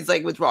 but he's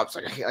like with Rob's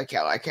like,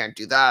 I can't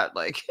do that.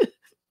 Like,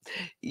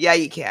 yeah,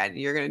 you can.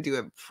 You're gonna do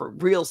it for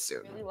real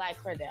soon. I really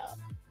like Cordell,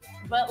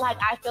 but like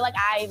I feel like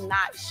I'm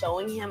not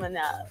showing him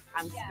enough.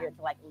 I'm scared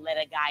to like let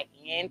a guy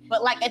in,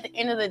 but like at the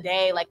end of the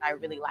day, like I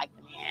really like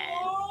the man.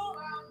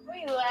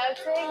 We love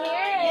to hear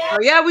it. Oh,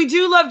 yeah, we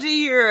do love to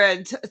hear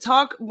it.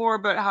 Talk more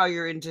about how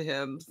you're into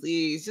him,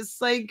 please.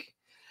 Just like,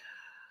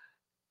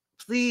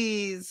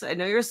 please. I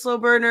know you're a slow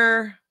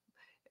burner.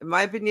 In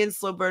my opinion,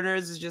 slow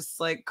burners is just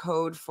like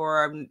code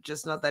for I'm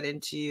just not that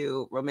into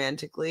you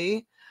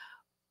romantically.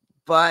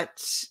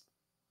 But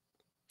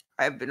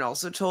I've been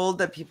also told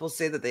that people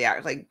say that they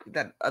act like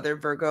that other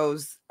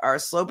Virgos are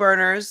slow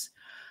burners.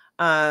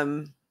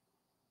 And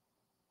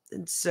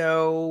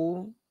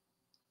so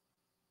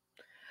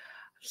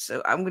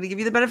I'm going to give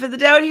you the benefit of the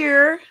doubt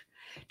here,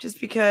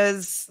 just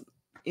because,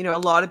 you know, a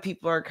lot of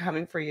people are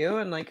coming for you,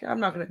 and like, I'm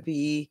not going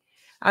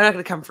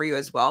to come for you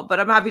as well, but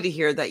I'm happy to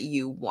hear that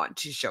you want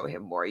to show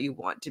him more. You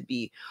want to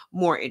be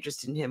more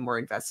interested in him, more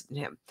invested in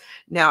him.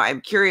 Now,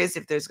 I'm curious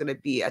if there's going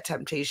to be a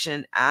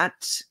temptation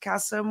at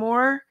Casa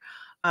Amor,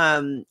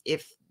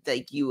 if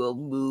like you will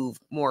move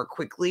more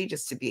quickly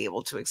just to be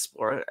able to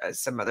explore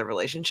some other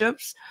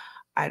relationships.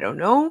 I don't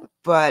know,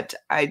 but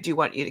I do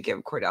want you to give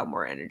Cordell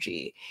more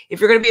energy.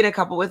 If you're going to be in a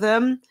couple with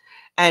him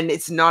and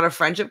it's not a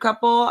friendship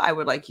couple, I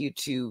would like you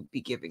to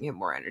be giving him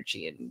more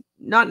energy and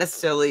not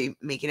necessarily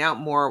making out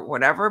more,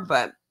 whatever,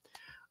 but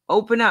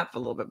open up a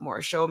little bit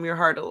more. Show him your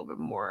heart a little bit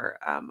more.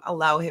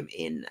 Allow him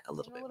in a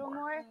little bit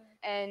more.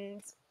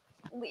 And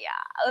Leah,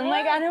 I'm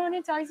like, I don't want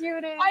to talk to you.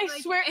 I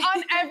swear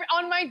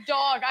on my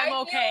dog, I'm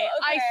okay.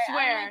 I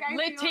swear.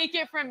 Take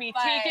it from me.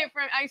 Take it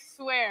from. I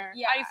swear.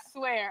 Yeah. I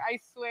swear.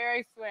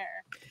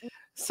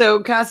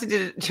 So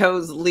Cassie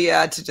chose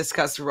Leah to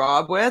discuss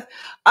Rob with.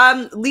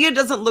 Leah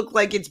doesn't look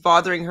like it's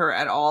bothering her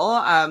at all.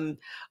 I'm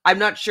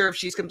not sure if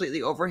she's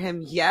completely over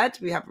him yet.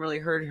 We haven't really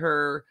heard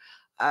her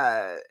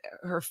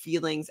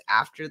feelings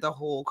after the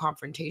whole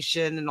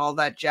confrontation and all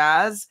that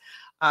jazz.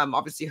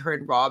 Obviously her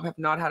and Rob have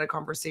not had a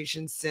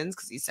conversation since,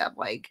 because he said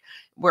like,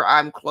 where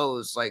I'm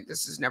closed, like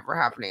this is never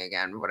happening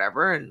again,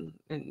 whatever, and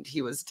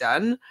he was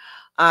done.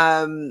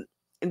 And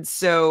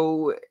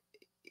so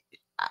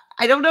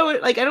I don't know,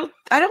 like I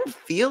don't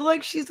feel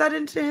like she's that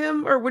into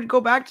him or would go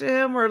back to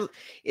him or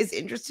is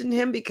interested in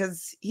him,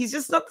 because he's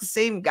just not the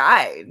same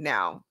guy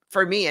now,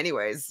 for me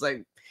anyways.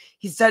 Like,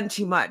 he's done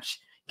too much.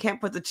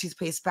 Can't put the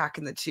toothpaste back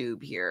in the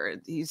tube here.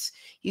 He's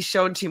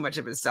shown too much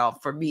of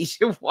himself for me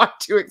to want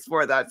to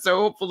explore that. So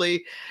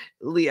hopefully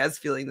Leah's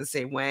feeling the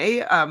same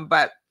way.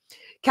 But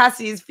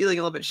Cassie is feeling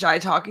a little bit shy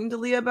talking to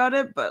Leah about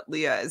it, but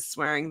Leah is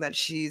swearing that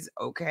she's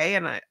okay,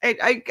 and I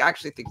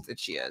actually think that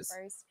she is.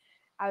 First,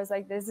 I was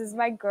like, this is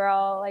my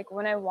girl. Like,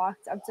 when I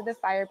walked up to the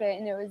fire pit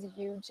and it was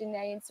you,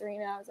 Janae, and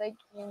Serena, I was like,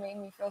 you made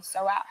me feel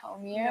so at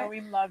home here. You know,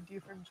 we loved you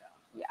from jump.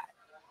 Yeah.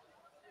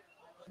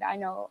 I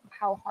know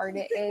how hard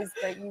it is,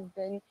 but you've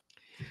been.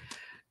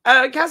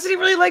 Cassidy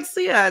really likes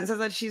Leah and says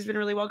that she's been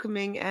really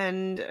welcoming.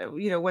 And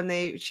you know,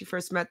 when she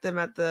first met them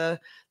at the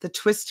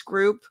Twist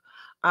group,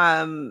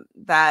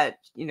 that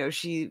you know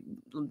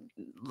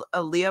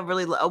Leah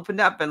really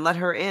opened up and let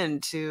her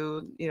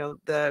into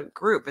the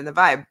group and the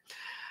vibe.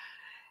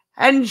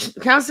 And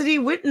Cassidy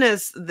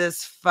witnessed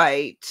this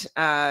fight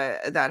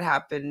that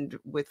happened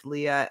with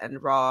Leah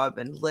and Rob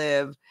and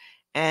Liv,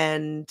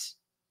 and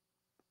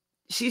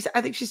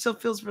I think she still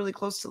feels really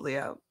close to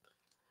Leah.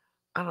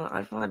 I don't know.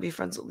 I want to be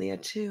friends with Leah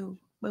too.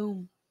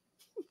 Boom.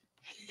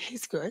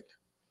 He's good.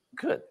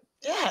 Good.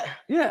 Yeah.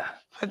 Yeah.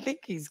 I think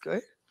he's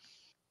good.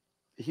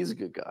 He's a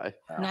good guy.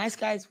 Nice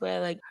guys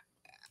wear like.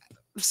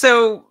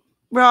 So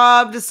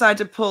Rob decided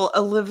to pull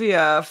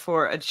Olivia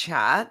for a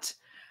chat.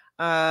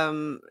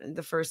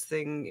 The first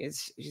thing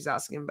is he's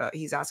asking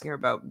her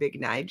about Big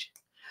Nige.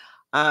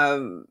 I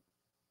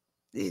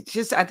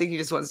think he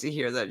just wants to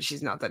hear that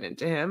she's not that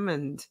into him,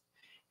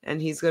 and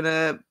he's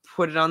gonna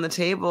put it on the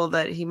table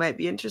that he might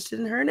be interested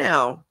in her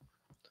now.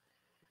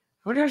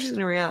 I wonder how she's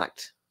gonna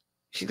react.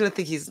 She's gonna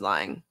think he's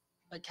lying.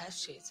 Like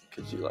cash chasing.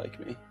 Could you like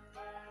me?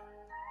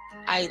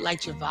 I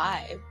liked your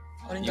vibe.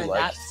 I wouldn't go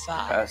that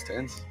far. Past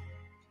tense.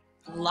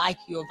 Like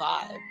your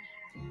vibe.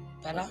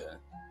 Better? Okay.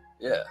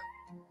 Yeah.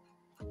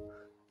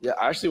 Yeah,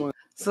 I actually want.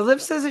 So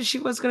Liv says that she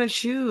was gonna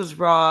choose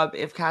Rob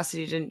if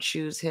Cassidy didn't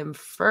choose him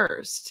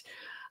first.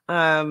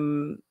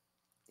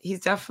 He's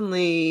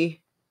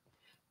definitely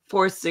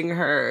forcing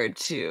her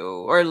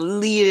to, or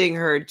leading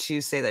her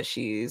to say that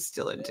she's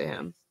still into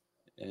him.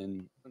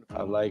 And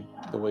I like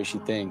the way she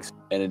thinks,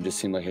 and it just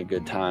seemed like a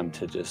good time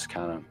to just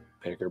kind of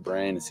pick her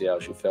brain and see how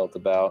she felt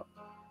about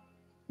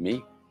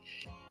me.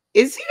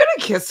 Is he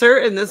gonna kiss her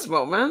in this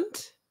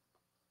moment?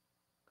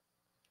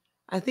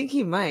 I think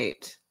he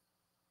might.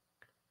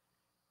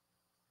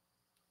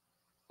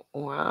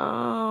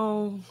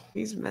 Wow,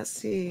 he's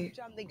messy.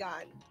 Jumped the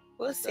gun.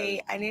 We'll see.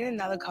 I need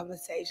another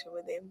conversation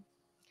with him.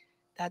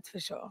 That's for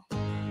sure.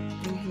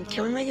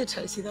 Can we make a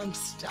toasty though? I'm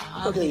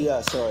starving. Okay,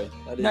 yeah, sorry.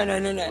 No.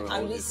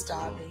 I'm just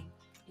starving.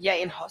 Yeah,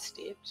 in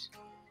hostage.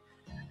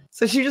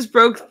 So she just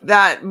broke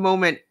that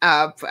moment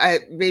up.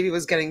 Maybe it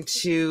was getting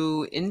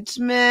too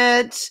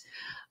intimate.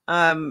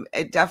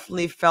 It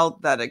definitely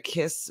felt that a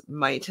kiss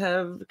might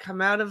have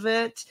come out of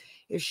it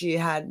if she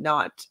had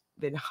not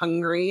been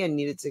hungry and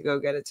needed to go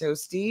get a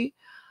toasty.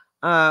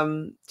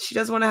 She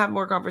does want to have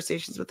more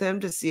conversations with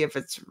him to see if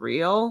it's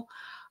real.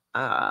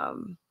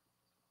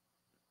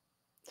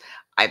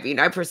 I mean,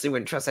 I personally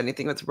wouldn't trust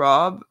anything with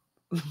Rob,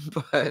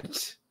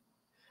 but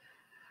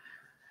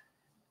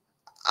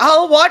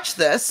I'll watch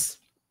this.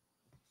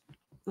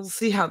 We'll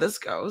see how this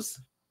goes.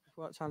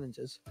 What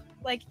challenges?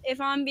 Like,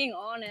 if I'm being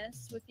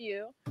honest with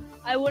you,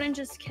 I wouldn't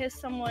just kiss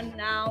someone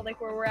now,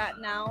 like where we're at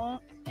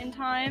now in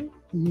time,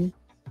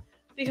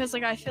 because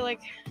like I feel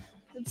like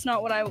it's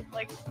not what I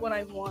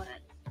want.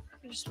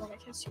 I just want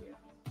to kiss you.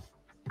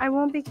 I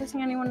won't be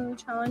kissing anyone in the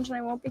challenge, and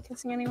I won't be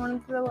kissing anyone in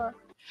the villa.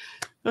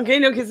 Okay,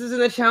 no kisses in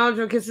the challenge,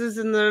 no kisses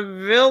in the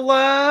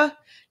villa.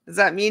 Does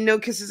that mean no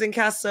kisses in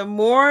Casa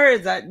Amor?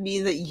 Does that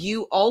mean that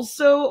you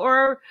also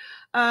are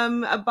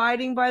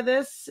abiding by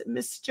this,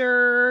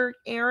 Mr.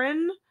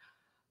 Aaron?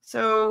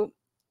 So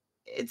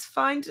it's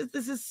fine.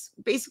 This is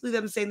basically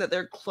them saying that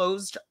they're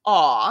closed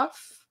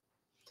off.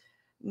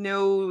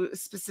 No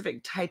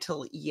specific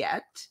title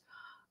yet.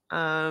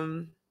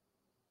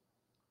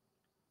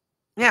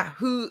 Yeah,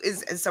 who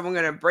is someone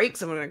gonna break?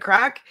 Someone gonna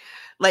crack?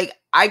 Like,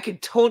 I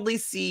could totally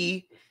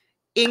see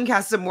in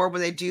Casa Amor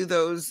when they do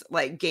those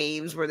like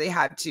games where they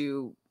had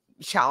to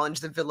challenge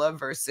the villa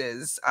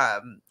versus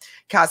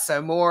Casa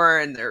Amor,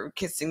 and they're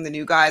kissing the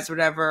new guys,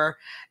 whatever,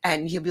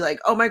 and he'll be like,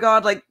 oh my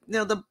god, like, you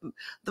know,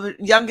 the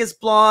youngest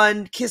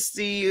blonde kissed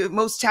the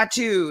most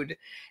tattooed,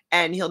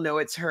 and he'll know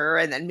it's her,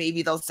 and then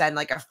maybe they'll send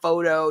like a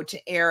photo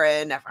to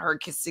Aaron of her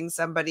kissing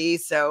somebody.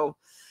 So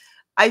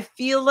I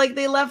feel like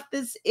they left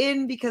this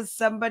in because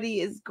somebody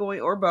is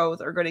going, or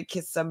both are going to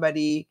kiss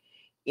somebody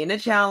in a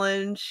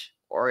challenge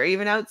or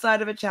even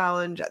outside of a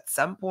challenge at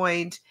some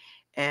point,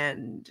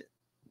 and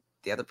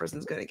the other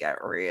person's going to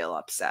get real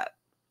upset.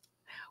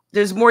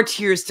 There's more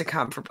tears to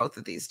come for both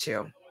of these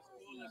two.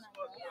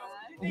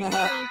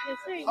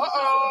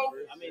 Uh-oh.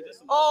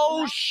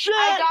 Oh, shit.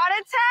 I got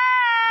a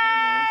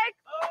tag.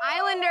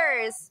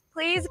 Islanders,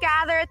 please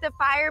gather at the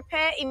fire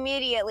pit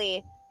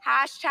immediately.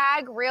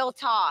 Hashtag real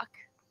talk.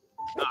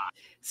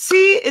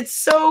 See, it's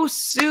so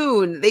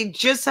soon. They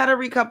just had a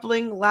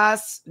recoupling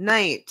last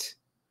night.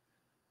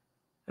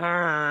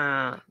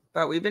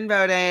 But we've been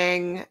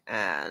voting,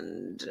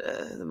 and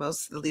the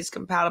least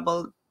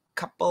compatible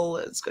couple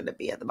is going to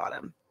be at the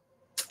bottom.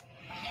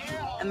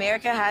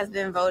 America has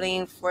been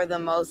voting for the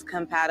most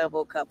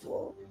compatible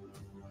couple.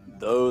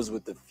 Those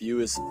with the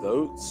fewest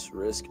votes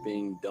risk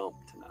being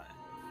dumped tonight.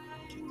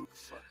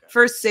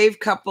 First safe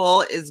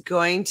couple is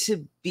going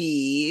to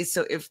be,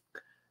 so if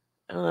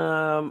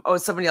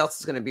somebody else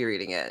is going to be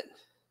reading it.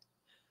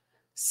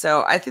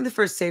 So I think the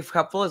first safe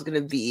couple is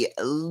going to be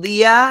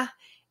Leah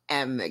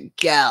and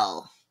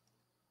Miguel.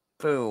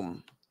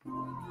 Boom.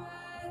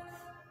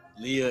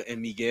 Leah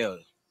and Miguel.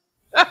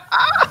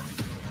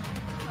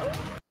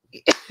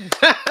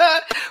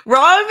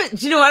 Rob,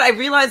 do you know what? I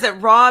realized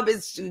that Rob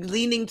is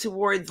leaning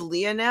towards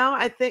Leah now.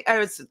 I think I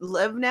was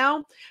Liv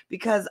now,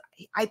 because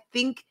I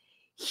think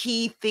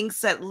he thinks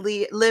that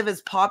Liv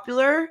is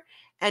popular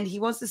and he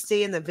wants to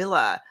stay in the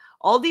villa.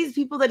 All these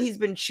people that he's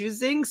been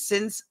choosing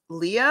since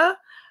Leah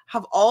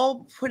have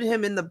all put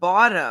him in the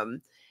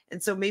bottom.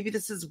 And so maybe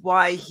this is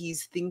why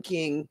he's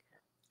thinking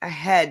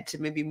ahead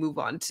to maybe move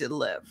on to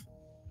Liv.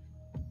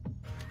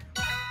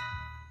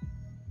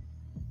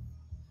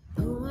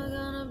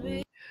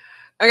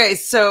 Okay,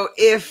 so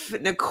if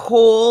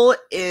Nicole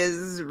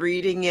is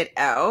reading it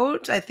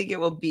out, I think it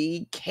will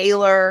be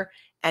Kaylor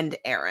and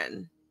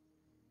Aaron.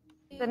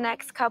 The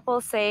next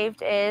couple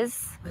saved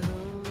is...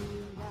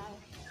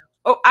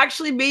 Oh,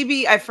 actually,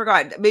 maybe I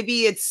forgot.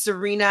 Maybe it's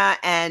Serena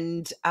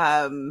and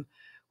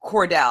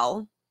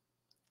Cordell.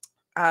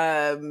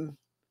 Yeah,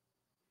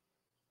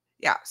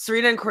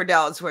 Serena and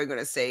Cordell is who I'm going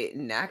to say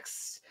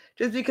next.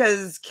 Just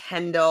because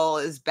Kendall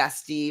is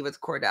bestie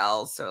with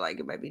Cordell, so like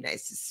it might be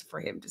nice for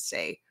him to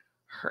say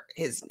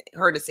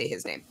her to say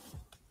his name.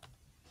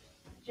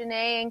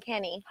 Janae and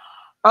Kenny.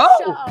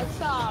 Oh,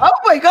 oh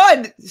my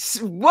God.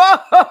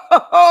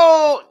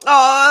 Whoa.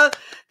 Aw,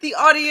 the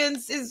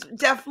audience is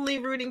definitely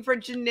rooting for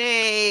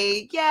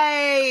Janae.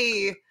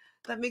 Yay.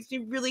 That makes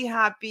me really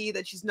happy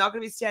that she's not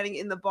going to be standing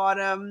in the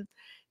bottom.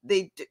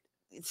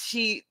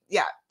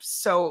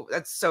 So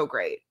that's so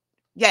great.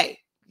 Yay.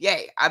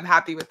 I'm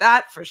happy with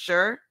that for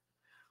sure.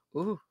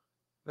 Ooh,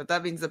 but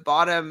that means the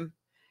bottom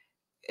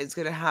is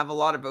going to have a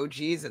lot of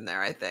OGs in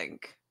there, I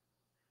think.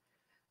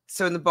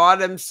 So in the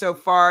bottom so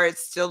far,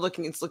 it's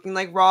looking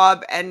like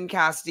Rob and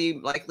Cassidy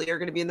likely are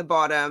going to be in the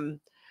bottom.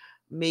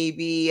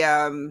 Maybe,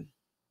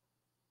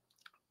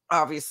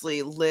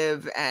 obviously,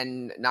 Liv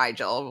and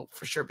Nigel will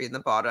for sure be in the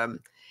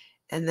bottom.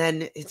 And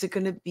then is it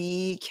going to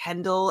be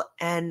Kendall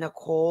and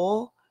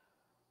Nicole?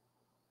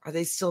 Are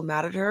they still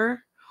mad at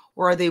her?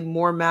 Or are they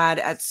more mad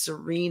at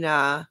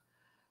Serena,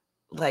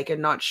 like,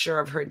 and not sure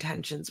of her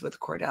intentions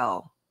with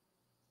Cordell?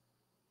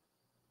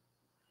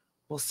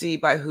 We'll see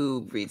by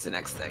who reads the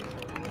next thing.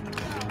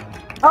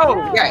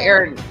 Oh, yeah,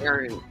 Aaron.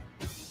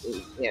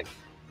 Yeah.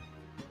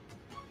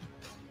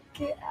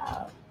 Get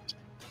out.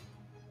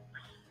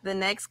 The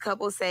next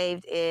couple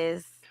saved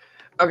is...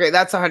 Okay,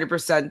 that's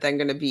 100% then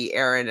going to be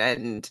Aaron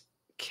and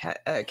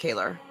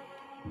Kaylor.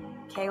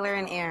 Kaylor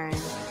and Aaron.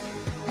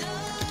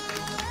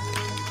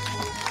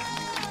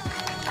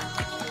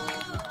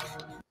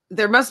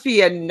 There must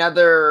be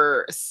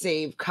another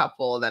save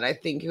couple that I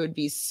think it would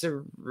be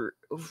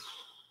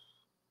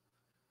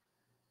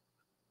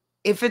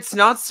if it's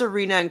not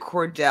Serena and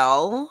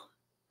Cordell,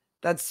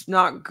 that's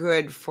not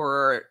good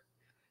for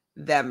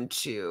them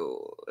to,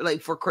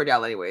 like, for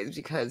Cordell anyways,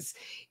 because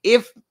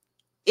if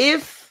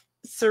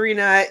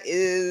Serena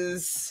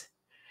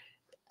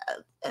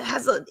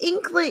has an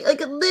inkling,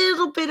 like a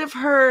little bit of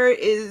her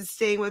is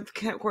staying with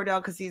Cordell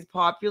because he's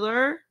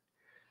popular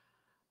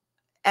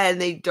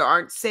and they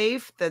aren't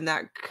safe, then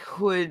that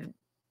could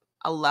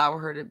allow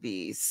her to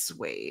be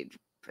swayed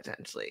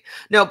potentially.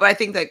 No, but I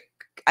think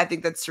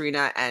that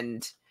Serena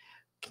and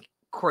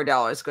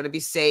Cordell is going to be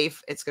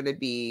safe. It's going to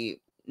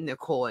be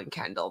Nicole and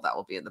Kendall that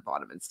will be in the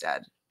bottom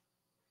instead.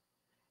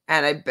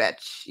 And I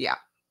bet, yeah.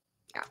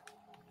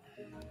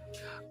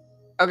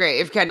 Okay,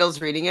 if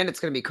Kendall's reading it, it's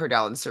going to be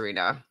Cordell and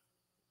Serena.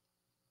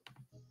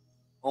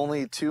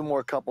 Only 2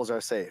 more couples are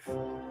safe.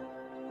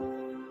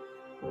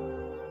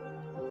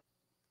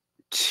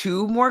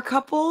 2 more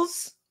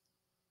couples?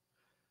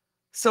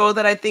 So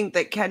that I think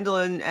that Kendall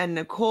and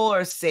Nicole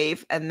are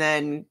safe, and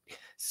then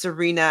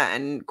Serena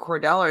and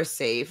Cordell are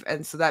safe.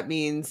 And so that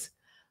means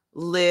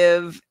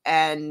Liv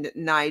and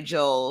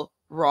Nigel,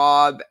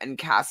 Rob, and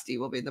Cassidy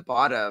will be in the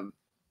bottom.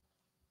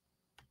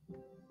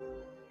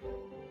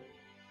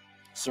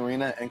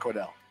 Serena and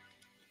Cordell.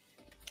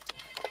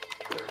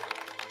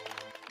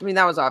 I mean,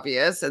 that was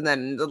obvious. And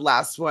then the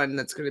last one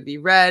that's going to be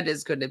red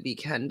is going to be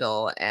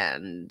Kendall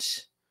and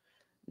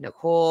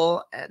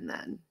Nicole. And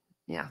then,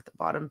 yeah, the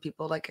bottom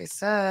people, like I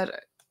said,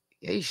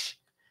 yeesh.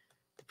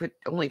 They put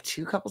only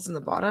 2 couples in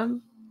the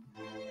bottom.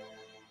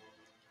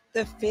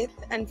 The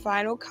 5th and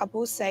final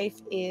couple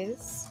safe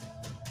is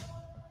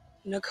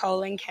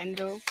Nicole and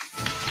Kendall.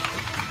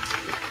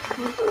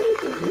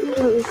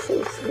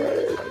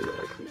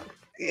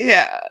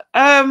 Yeah.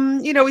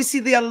 We see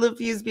the other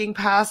views being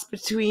passed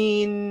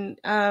between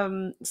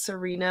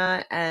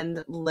Serena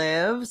and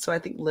Liv. So I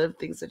think Liv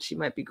thinks that she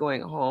might be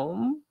going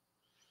home.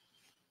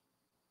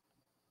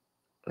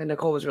 And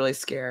Nicole was really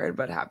scared,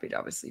 but happy to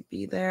obviously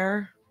be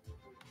there.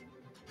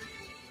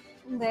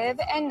 Liv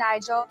and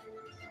Nigel,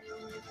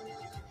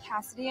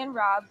 Cassidy and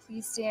Rob,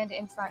 please stand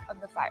in front of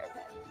the fire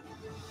pit.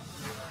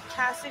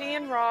 Cassidy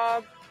and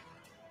Rob,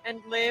 and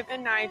Liv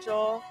and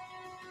Nigel,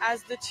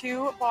 as the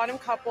 2 bottom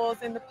couples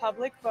in the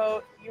public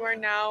vote, you are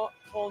now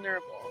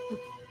vulnerable.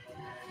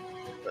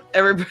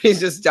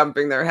 Everybody's just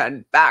dumping their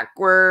head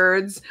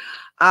backwards.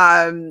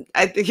 I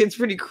think it's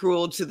pretty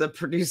cruel to the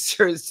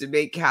producers to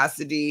make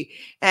Cassidy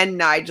and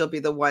Nigel be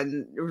the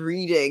one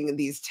reading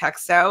these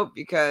texts out,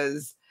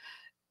 because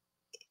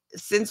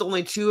since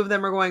only 2 of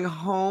them are going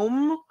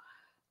home,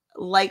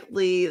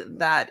 likely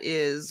that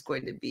is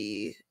going to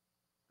be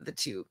the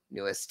 2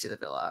 newest to the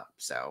villa.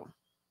 So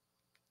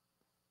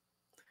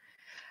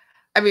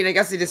I mean, I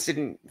guess they just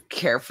didn't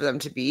care for them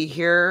to be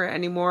here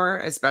anymore,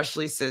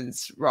 especially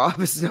since Rob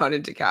is not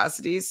into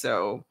Cassidy.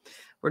 So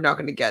we're not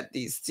going to get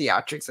these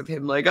theatrics of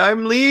him like,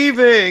 I'm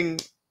leaving.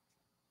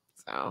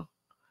 So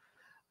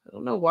I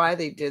don't know why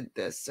they did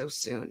this so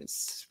soon.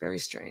 It's very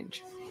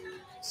strange.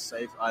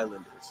 Safe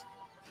Islanders.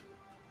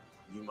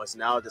 You must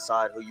now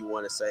decide who you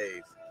want to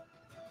save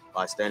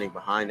by standing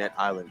behind that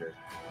Islander.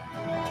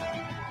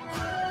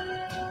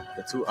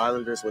 The 2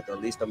 Islanders with the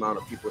least amount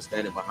of people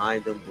standing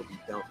behind them will be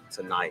dumped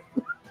tonight.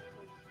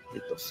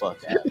 Get the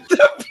fuck out.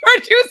 The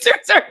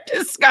producers are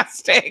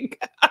disgusting.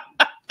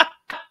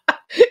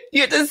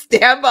 You have to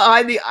stand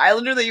behind the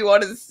Islander that you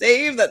want to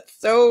save. That's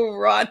so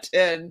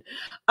rotten.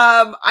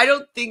 I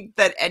don't think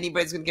that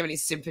anybody's going to give any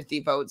sympathy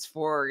votes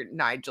for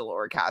Nigel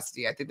or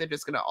Cassidy. I think they're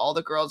just going to, all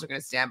the girls are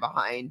going to stand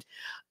behind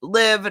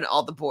Liv and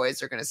all the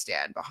boys are going to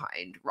stand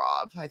behind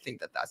Rob. I think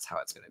that that's how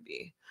it's going to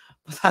be.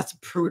 But that's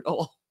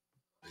brutal.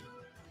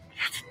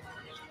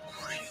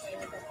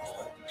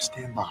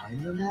 Stand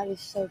behind them? That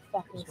is so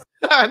fucking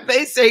Are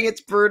they saying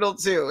it's brutal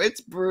too? It's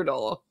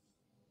brutal.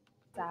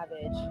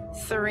 savage.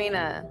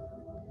 Serena,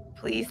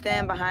 please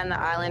stand behind the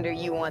Islander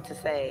you want to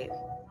save.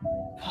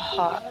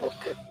 Fuck.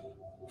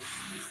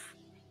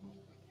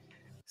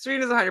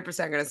 Serena's 100%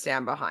 going to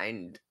stand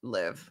behind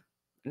Liv.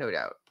 No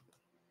doubt.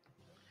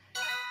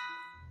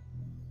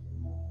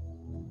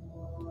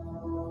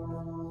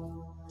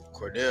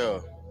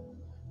 Cordell,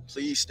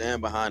 please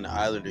stand behind the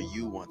Islander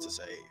you want to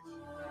save.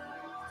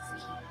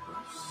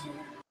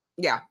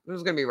 Yeah, it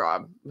was going to be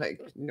Rob.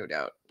 Like, no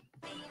doubt.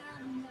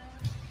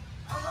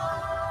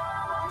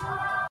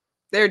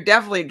 They're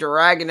definitely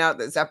dragging out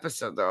this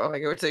episode, though.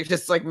 Like, it was like,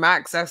 just like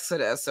Max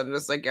Exodus and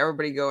just like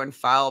everybody go and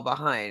file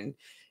behind.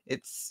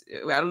 It's,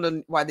 I don't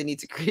know why they need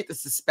to create the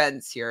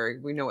suspense here.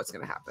 We know what's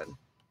going to happen.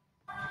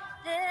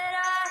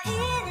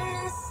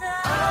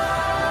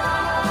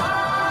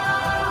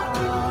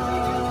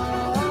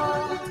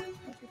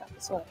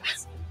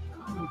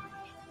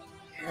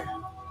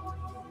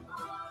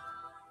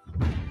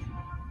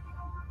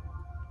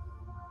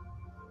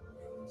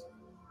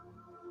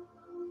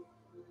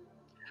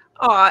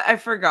 Oh, I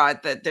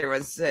forgot that there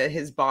was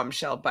his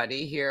bombshell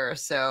buddy here.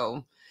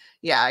 So,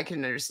 yeah, I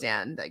can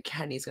understand that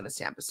Kenny's going to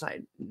stand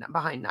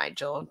behind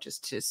Nigel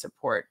just to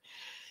support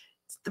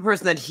the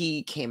person that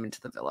he came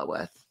into the villa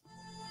with.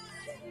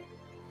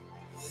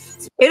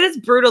 It is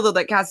brutal though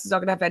that Cass is not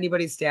gonna have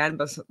anybody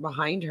stand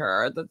behind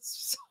her.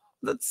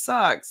 That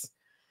sucks.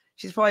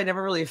 She's probably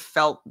never really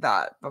felt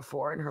that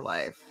before in her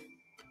life.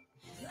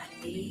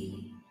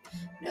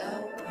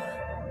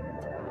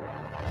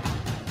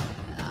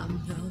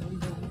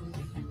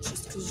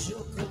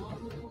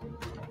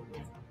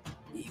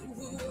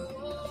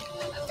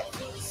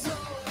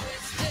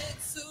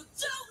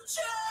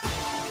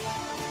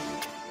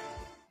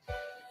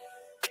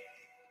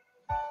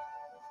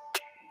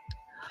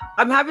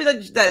 I'm happy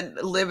that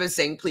Liv is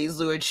saying, please,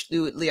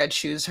 Leah,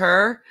 choose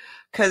her.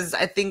 Because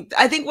I think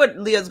what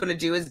Leah's going to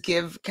do is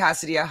give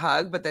Cassidy a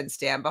hug, but then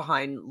stand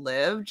behind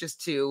Liv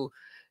just to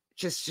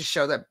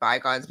show that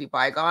bygones be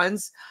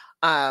bygones.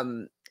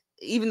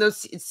 Even though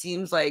it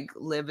seems like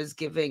Liv is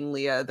giving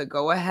Leah the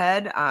go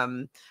ahead,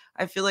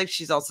 I feel like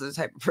she's also the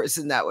type of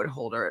person that would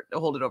hold it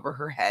over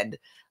her head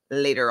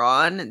later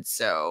on, and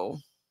so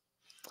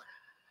I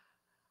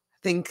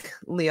think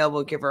Leah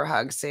will give her a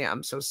hug, say,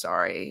 "I'm so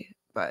sorry,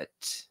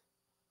 but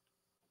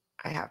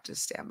I have to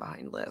stand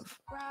behind Liv."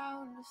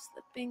 Ground is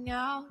slipping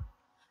out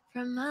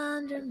from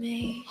under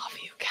me. Love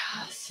you,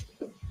 Cass.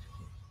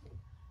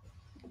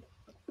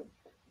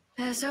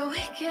 There's a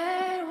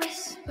wicked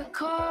whisper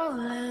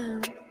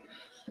calling.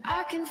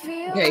 I can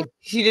feel. Okay,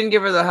 she didn't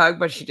give her the hug,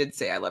 but she did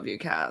say, "I love you,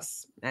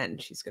 Cass,"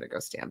 and she's gonna go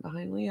stand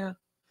behind Leah.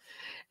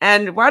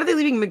 And why are they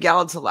leaving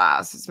Miguel to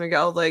last? Is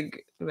Miguel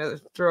like gonna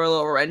throw a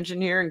little wrench in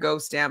here and go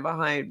stand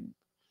behind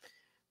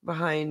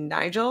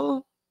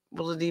Nigel?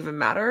 Will it even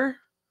matter?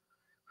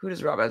 Who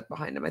does Rob have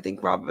behind him? I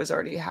think Rob has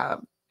already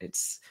have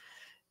it's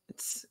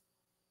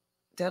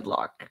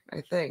deadlock,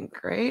 I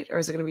think, right? Or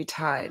is it gonna be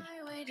tied?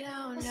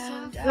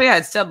 Oh yeah,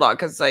 it's deadlock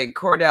because like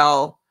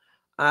Cordell,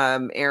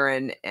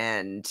 Aaron,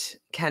 and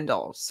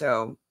Kendall.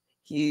 So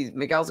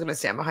Miguel's gonna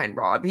stand behind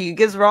Rob. He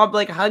gives Rob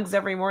like hugs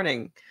every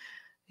morning.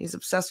 He's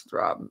obsessed with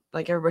Rob,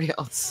 like everybody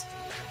else.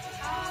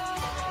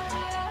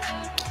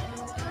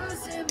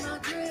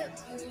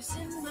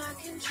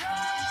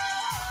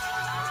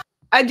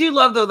 I do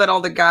love though that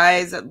all the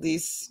guys at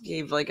least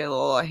gave like a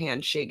little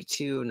handshake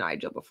to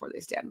Nigel before they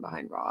stand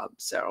behind Rob.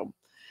 So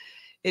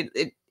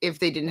if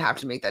they didn't have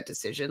to make that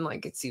decision,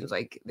 like it seems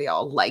like they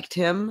all liked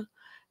him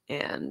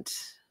and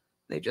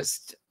they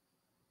just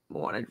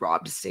wanted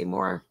Rob to stay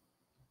more.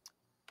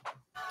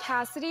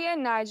 Cassidy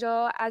and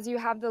Nigel, as you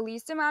have the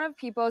least amount of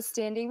people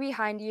standing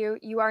behind you,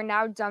 you are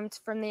now dumped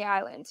from the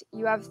island.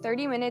 You have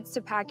 30 minutes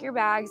to pack your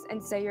bags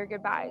and say your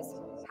goodbyes.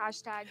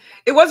 Hashtag.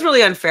 It was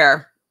really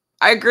unfair.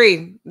 I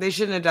agree. They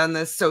shouldn't have done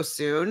this so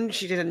soon.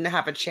 She didn't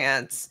have a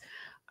chance.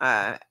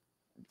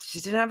 She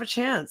didn't have a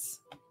chance.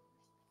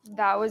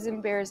 That was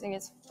embarrassing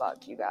as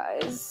fuck, you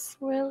guys.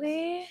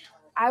 Really?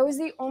 I was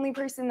the only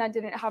person that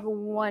didn't have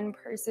one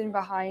person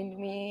behind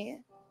me.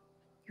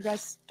 You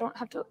guys don't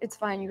have to. It's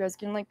fine. You guys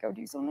can like go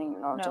do something.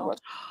 You don't have to watch.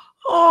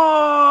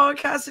 Oh,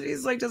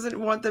 Cassidy's like doesn't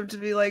want them to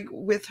be like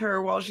with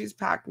her while she's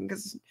packing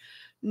because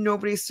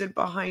nobody stood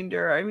behind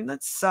her. I mean,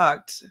 that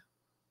sucked.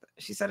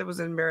 She said it was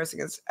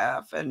embarrassing as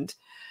F, and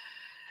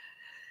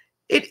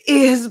it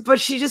is, but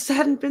she just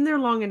hadn't been there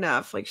long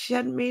enough. Like she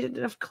hadn't made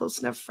enough close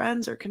enough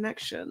friends or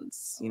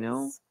connections, you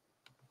know?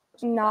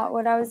 Not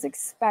what I was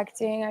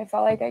expecting. I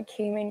felt like I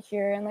came in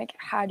here and like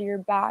had your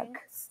back.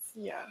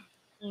 Yeah.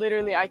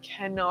 Literally, I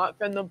cannot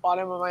from the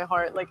bottom of my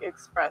heart like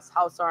express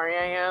how sorry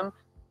I am.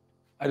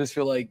 I just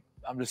feel like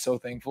I'm just so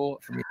thankful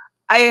for me.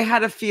 I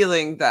had a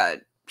feeling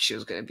that she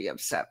was going to be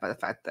upset by the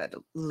fact that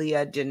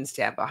Leah didn't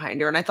stand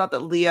behind her. And I thought that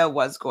Leah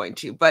was going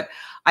to, but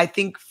I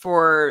think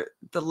for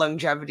the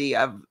longevity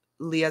of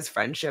Leah's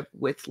friendship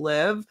with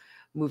Liv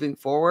moving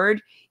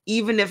forward,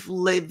 even if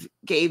Liv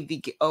gave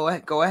the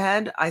go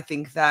ahead, I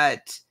think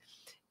that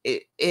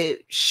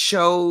it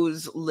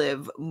shows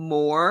Liv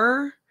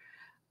more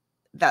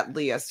that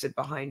Leah stood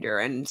behind her.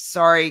 And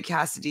sorry,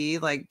 Cassidy,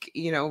 like,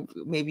 you know,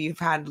 maybe you've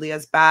had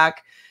Leah's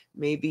back.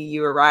 Maybe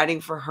you were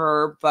riding for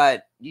her,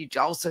 but you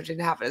also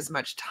didn't have as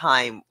much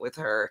time with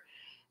her.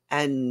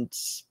 And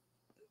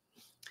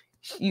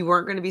you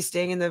weren't going to be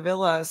staying in the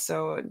villa.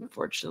 So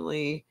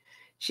unfortunately,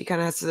 she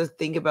kind of has to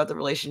think about the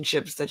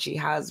relationships that she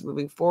has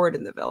moving forward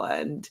in the villa.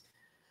 And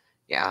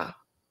yeah,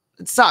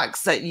 it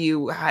sucks that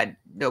you had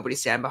nobody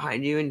stand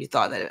behind you and you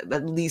thought that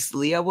at least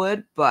Leah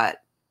would, but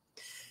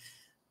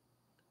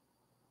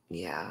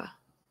yeah,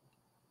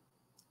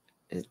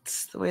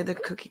 it's the way the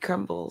cookie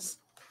crumbles.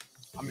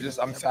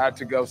 I'm sad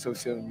to go so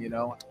soon, you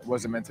know? It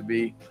wasn't meant to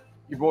be.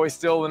 Your boy's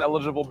still an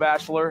eligible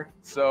bachelor,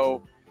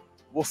 so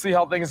we'll see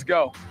how things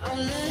go.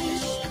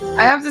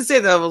 I have to say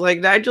though, like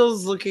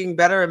Nigel's looking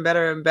better and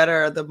better and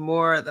better the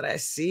more that I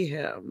see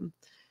him.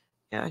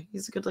 Yeah,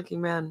 he's a good looking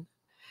man.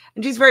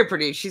 And she's very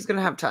pretty. She's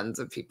gonna have tons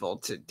of people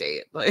to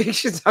date. Like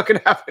she's not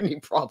gonna have any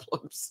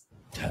problems.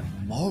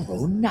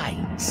 Tomorrow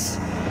night,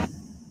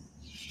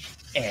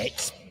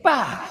 it's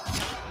back.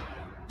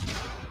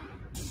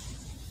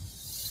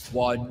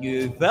 One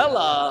new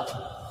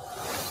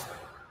villa,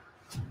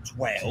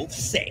 12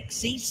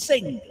 sexy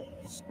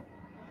singles.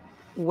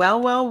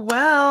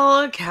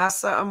 Well,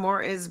 Casa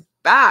Amor is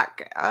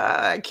back.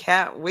 I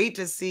can't wait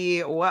to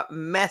see what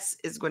mess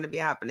is going to be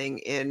happening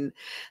in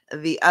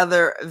the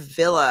other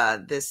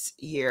villa this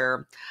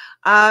year.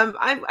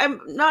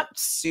 I'm not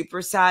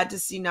super sad to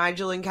see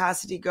Nigel and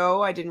Cassidy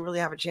go. I didn't really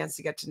have a chance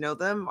to get to know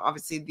them.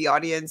 Obviously, the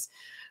audience,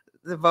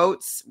 the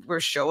votes were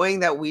showing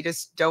that we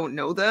just don't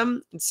know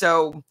them.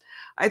 So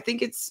I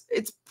think it's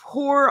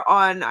poor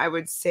on, I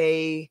would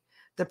say,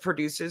 the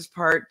producer's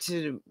part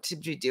to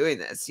be doing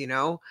this, you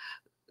know.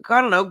 I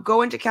don't know,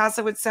 go into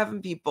Casa with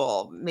 7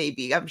 people,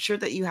 maybe. I'm sure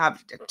that you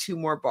have 2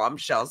 more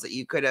bombshells that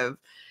you could have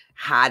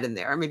had in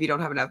there. Maybe you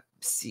don't have enough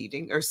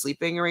seating or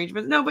sleeping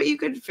arrangements. No, but you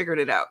could have figured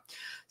it out.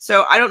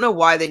 So I don't know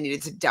why they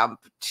needed to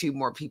dump 2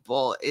 more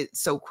people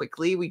so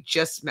quickly. We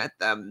just met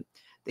them.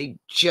 They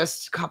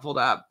just coupled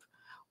up.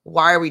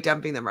 Why are we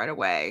dumping them right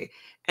away?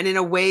 And in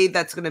a way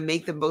that's going to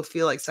make them both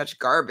feel like such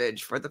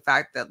garbage for the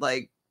fact that,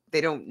 like,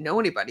 they don't know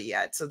anybody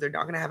yet. So they're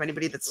not going to have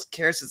anybody that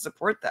cares to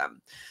support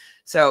them.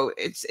 So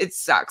it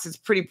sucks. It's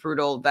pretty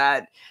brutal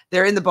that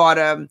they're in the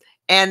bottom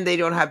and they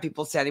don't have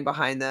people standing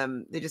behind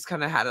them. They just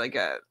kind of had like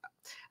a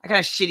kind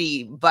of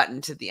shitty button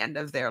to the end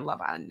of their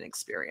Love Island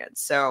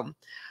experience. So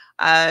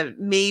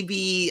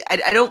maybe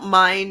I don't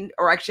mind,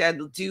 or actually I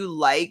do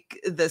like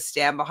the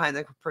stand behind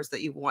the person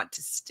that you want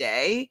to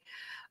stay.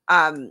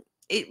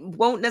 It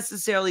won't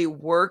necessarily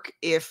work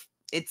if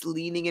it's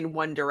leaning in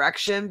one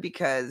direction,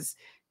 because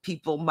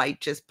people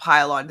might just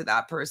pile onto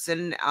that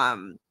person.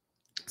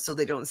 So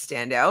they don't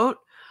stand out.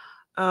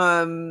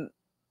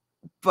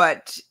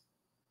 But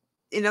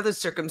in other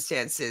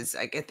circumstances,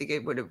 I think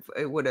it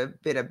would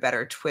have been a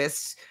better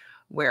twist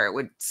where it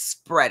would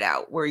spread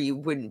out, where you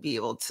wouldn't be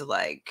able to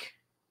like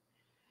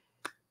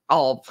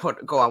all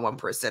go on one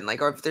person,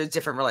 like, or if there's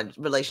different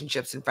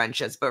relationships and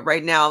friendships. But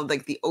right now,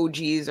 like, the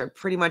OGs are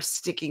pretty much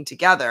sticking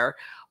together,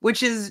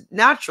 which is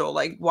natural.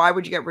 Like, why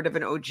would you get rid of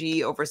an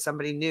OG over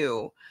somebody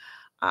new?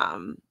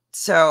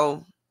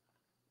 So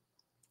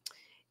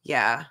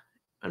yeah.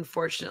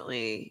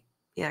 Unfortunately,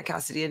 yeah,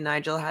 Cassidy and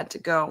Nigel had to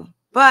go,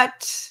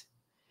 but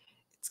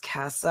it's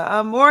Casa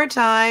Amor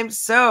time.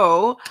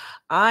 So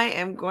I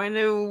am going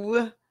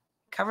to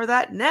cover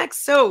that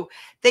next. So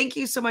thank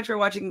you so much for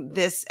watching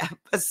this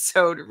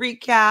episode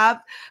recap.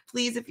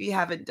 Please, if you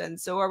haven't done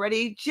so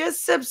already,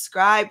 just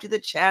subscribe to the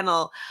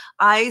channel.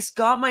 I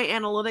got my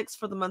analytics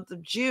for the month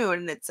of June,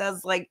 and it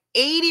says like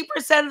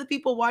 80% of the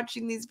people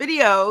watching these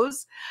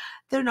videos,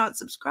 they're not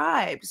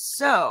subscribed.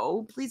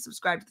 So please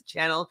subscribe to the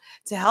channel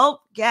to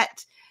help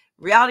get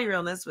Reality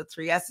Realness with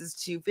 3 S's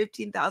to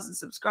 15,000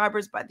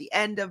 subscribers by the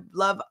end of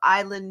Love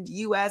Island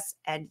US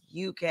and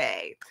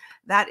UK.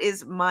 That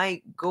is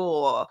my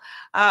goal.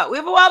 We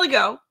have a while to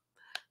go,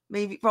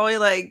 maybe probably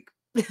like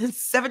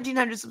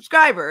 1,700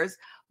 subscribers,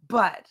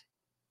 but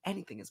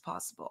anything is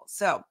possible.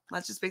 So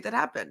let's just make that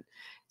happen.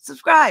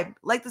 Subscribe,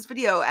 like this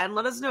video, and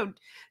let us know.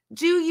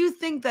 Do you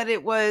think that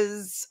it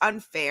was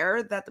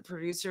unfair that the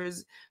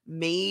producers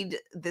made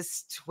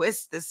this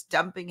twist, this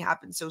dumping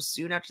happen so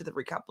soon after the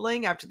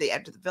recoupling, after they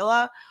enter the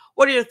villa?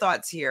 What are your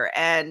thoughts here?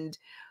 And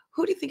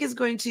who do you think is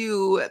going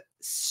to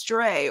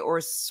stray or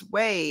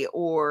sway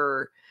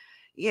or,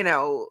 you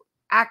know,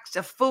 act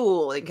a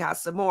fool in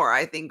Casa Amor?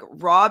 I think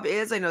Rob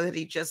is. I know that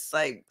he just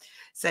like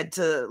said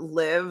to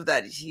Liv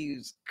that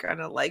he's kind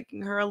of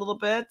liking her a little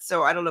bit.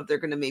 So I don't know if they're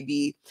going to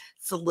maybe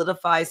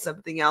solidify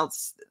something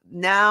else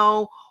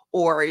now,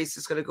 or he's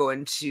just going to go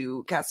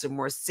into Casa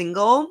Amor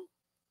single.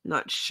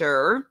 Not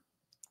sure.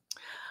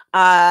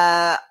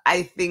 I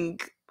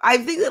think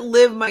that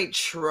Liv might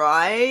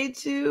try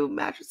to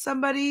match with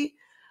somebody.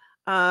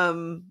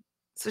 So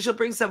she'll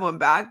bring someone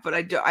back, but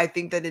I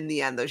think that in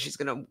the end, though, she's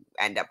going to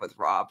end up with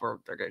Rob,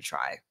 or they're going to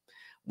try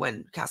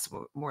when Casa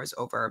Amor is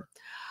over.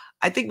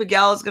 I think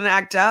Miguel is going to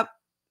act up.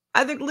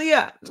 I think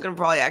Leah is going to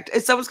probably act.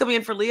 If someone's coming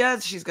in for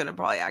Leah, she's going to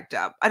probably act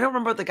up. I don't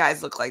remember what the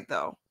guys look like,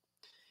 though.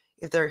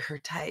 If they're her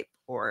type,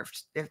 or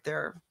if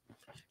they're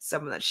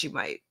someone that she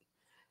might,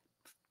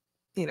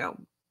 you know,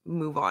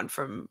 move on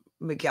from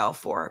Miguel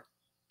for.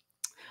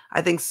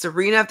 I think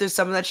Serena, if there's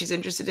someone that she's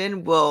interested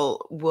in,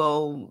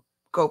 will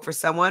go for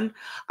someone.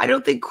 I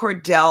don't think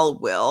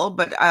Cordell will,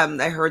 but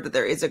I heard that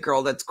there is a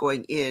girl that's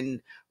going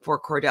in for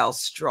Cordell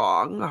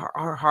strong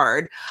or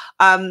hard.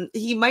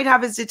 He might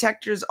have his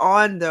detectors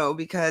on, though,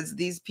 because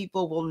these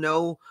people will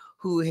know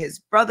who his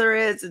brother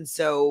is, and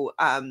so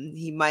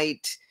he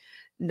might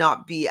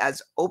not be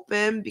as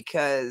open,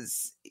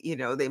 because, you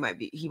know,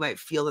 he might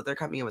feel that they're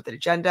coming in with an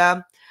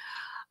agenda.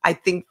 I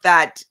think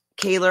that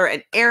Kaylor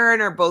and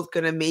Aaron are both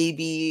going to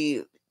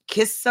maybe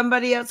kiss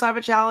somebody outside of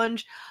a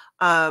challenge.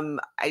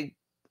 I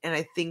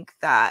think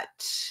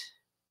that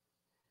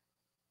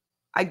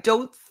I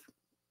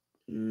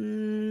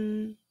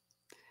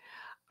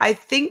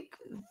think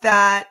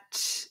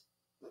that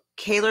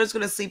Kaylor's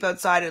going to sleep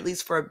outside at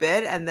least for a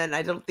bit, and then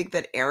I don't think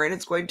that Aaron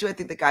is going to. I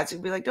think the guys are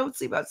going to be like, don't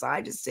sleep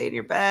outside, just stay in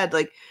your bed.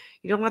 Like,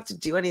 you don't have to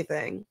do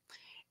anything.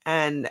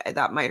 And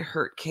that might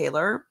hurt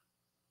Kaylor.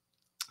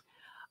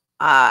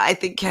 I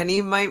think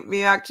Kenny might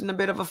be acting a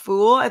bit of a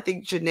fool. I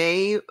think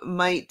Janae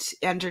might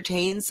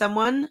entertain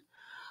someone.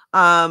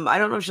 I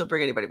don't know if she'll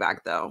bring anybody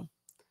back, though.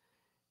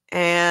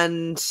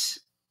 And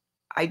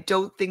I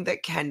don't think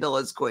that Kendall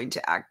is going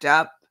to act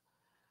up.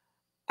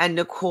 And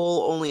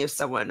Nicole only if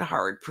someone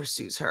hard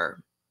pursues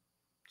her.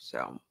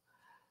 So,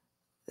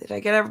 did I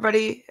get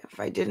everybody? If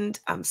I didn't,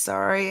 I'm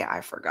sorry.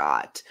 I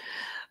forgot.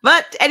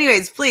 But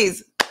anyways,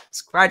 please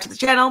subscribe to the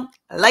channel,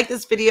 like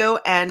this video,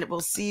 and we'll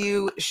see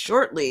you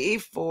shortly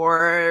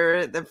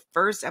for the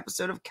first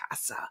episode of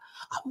Casa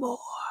Amor.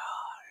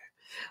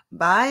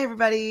 Bye,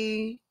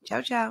 everybody.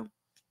 Ciao, ciao.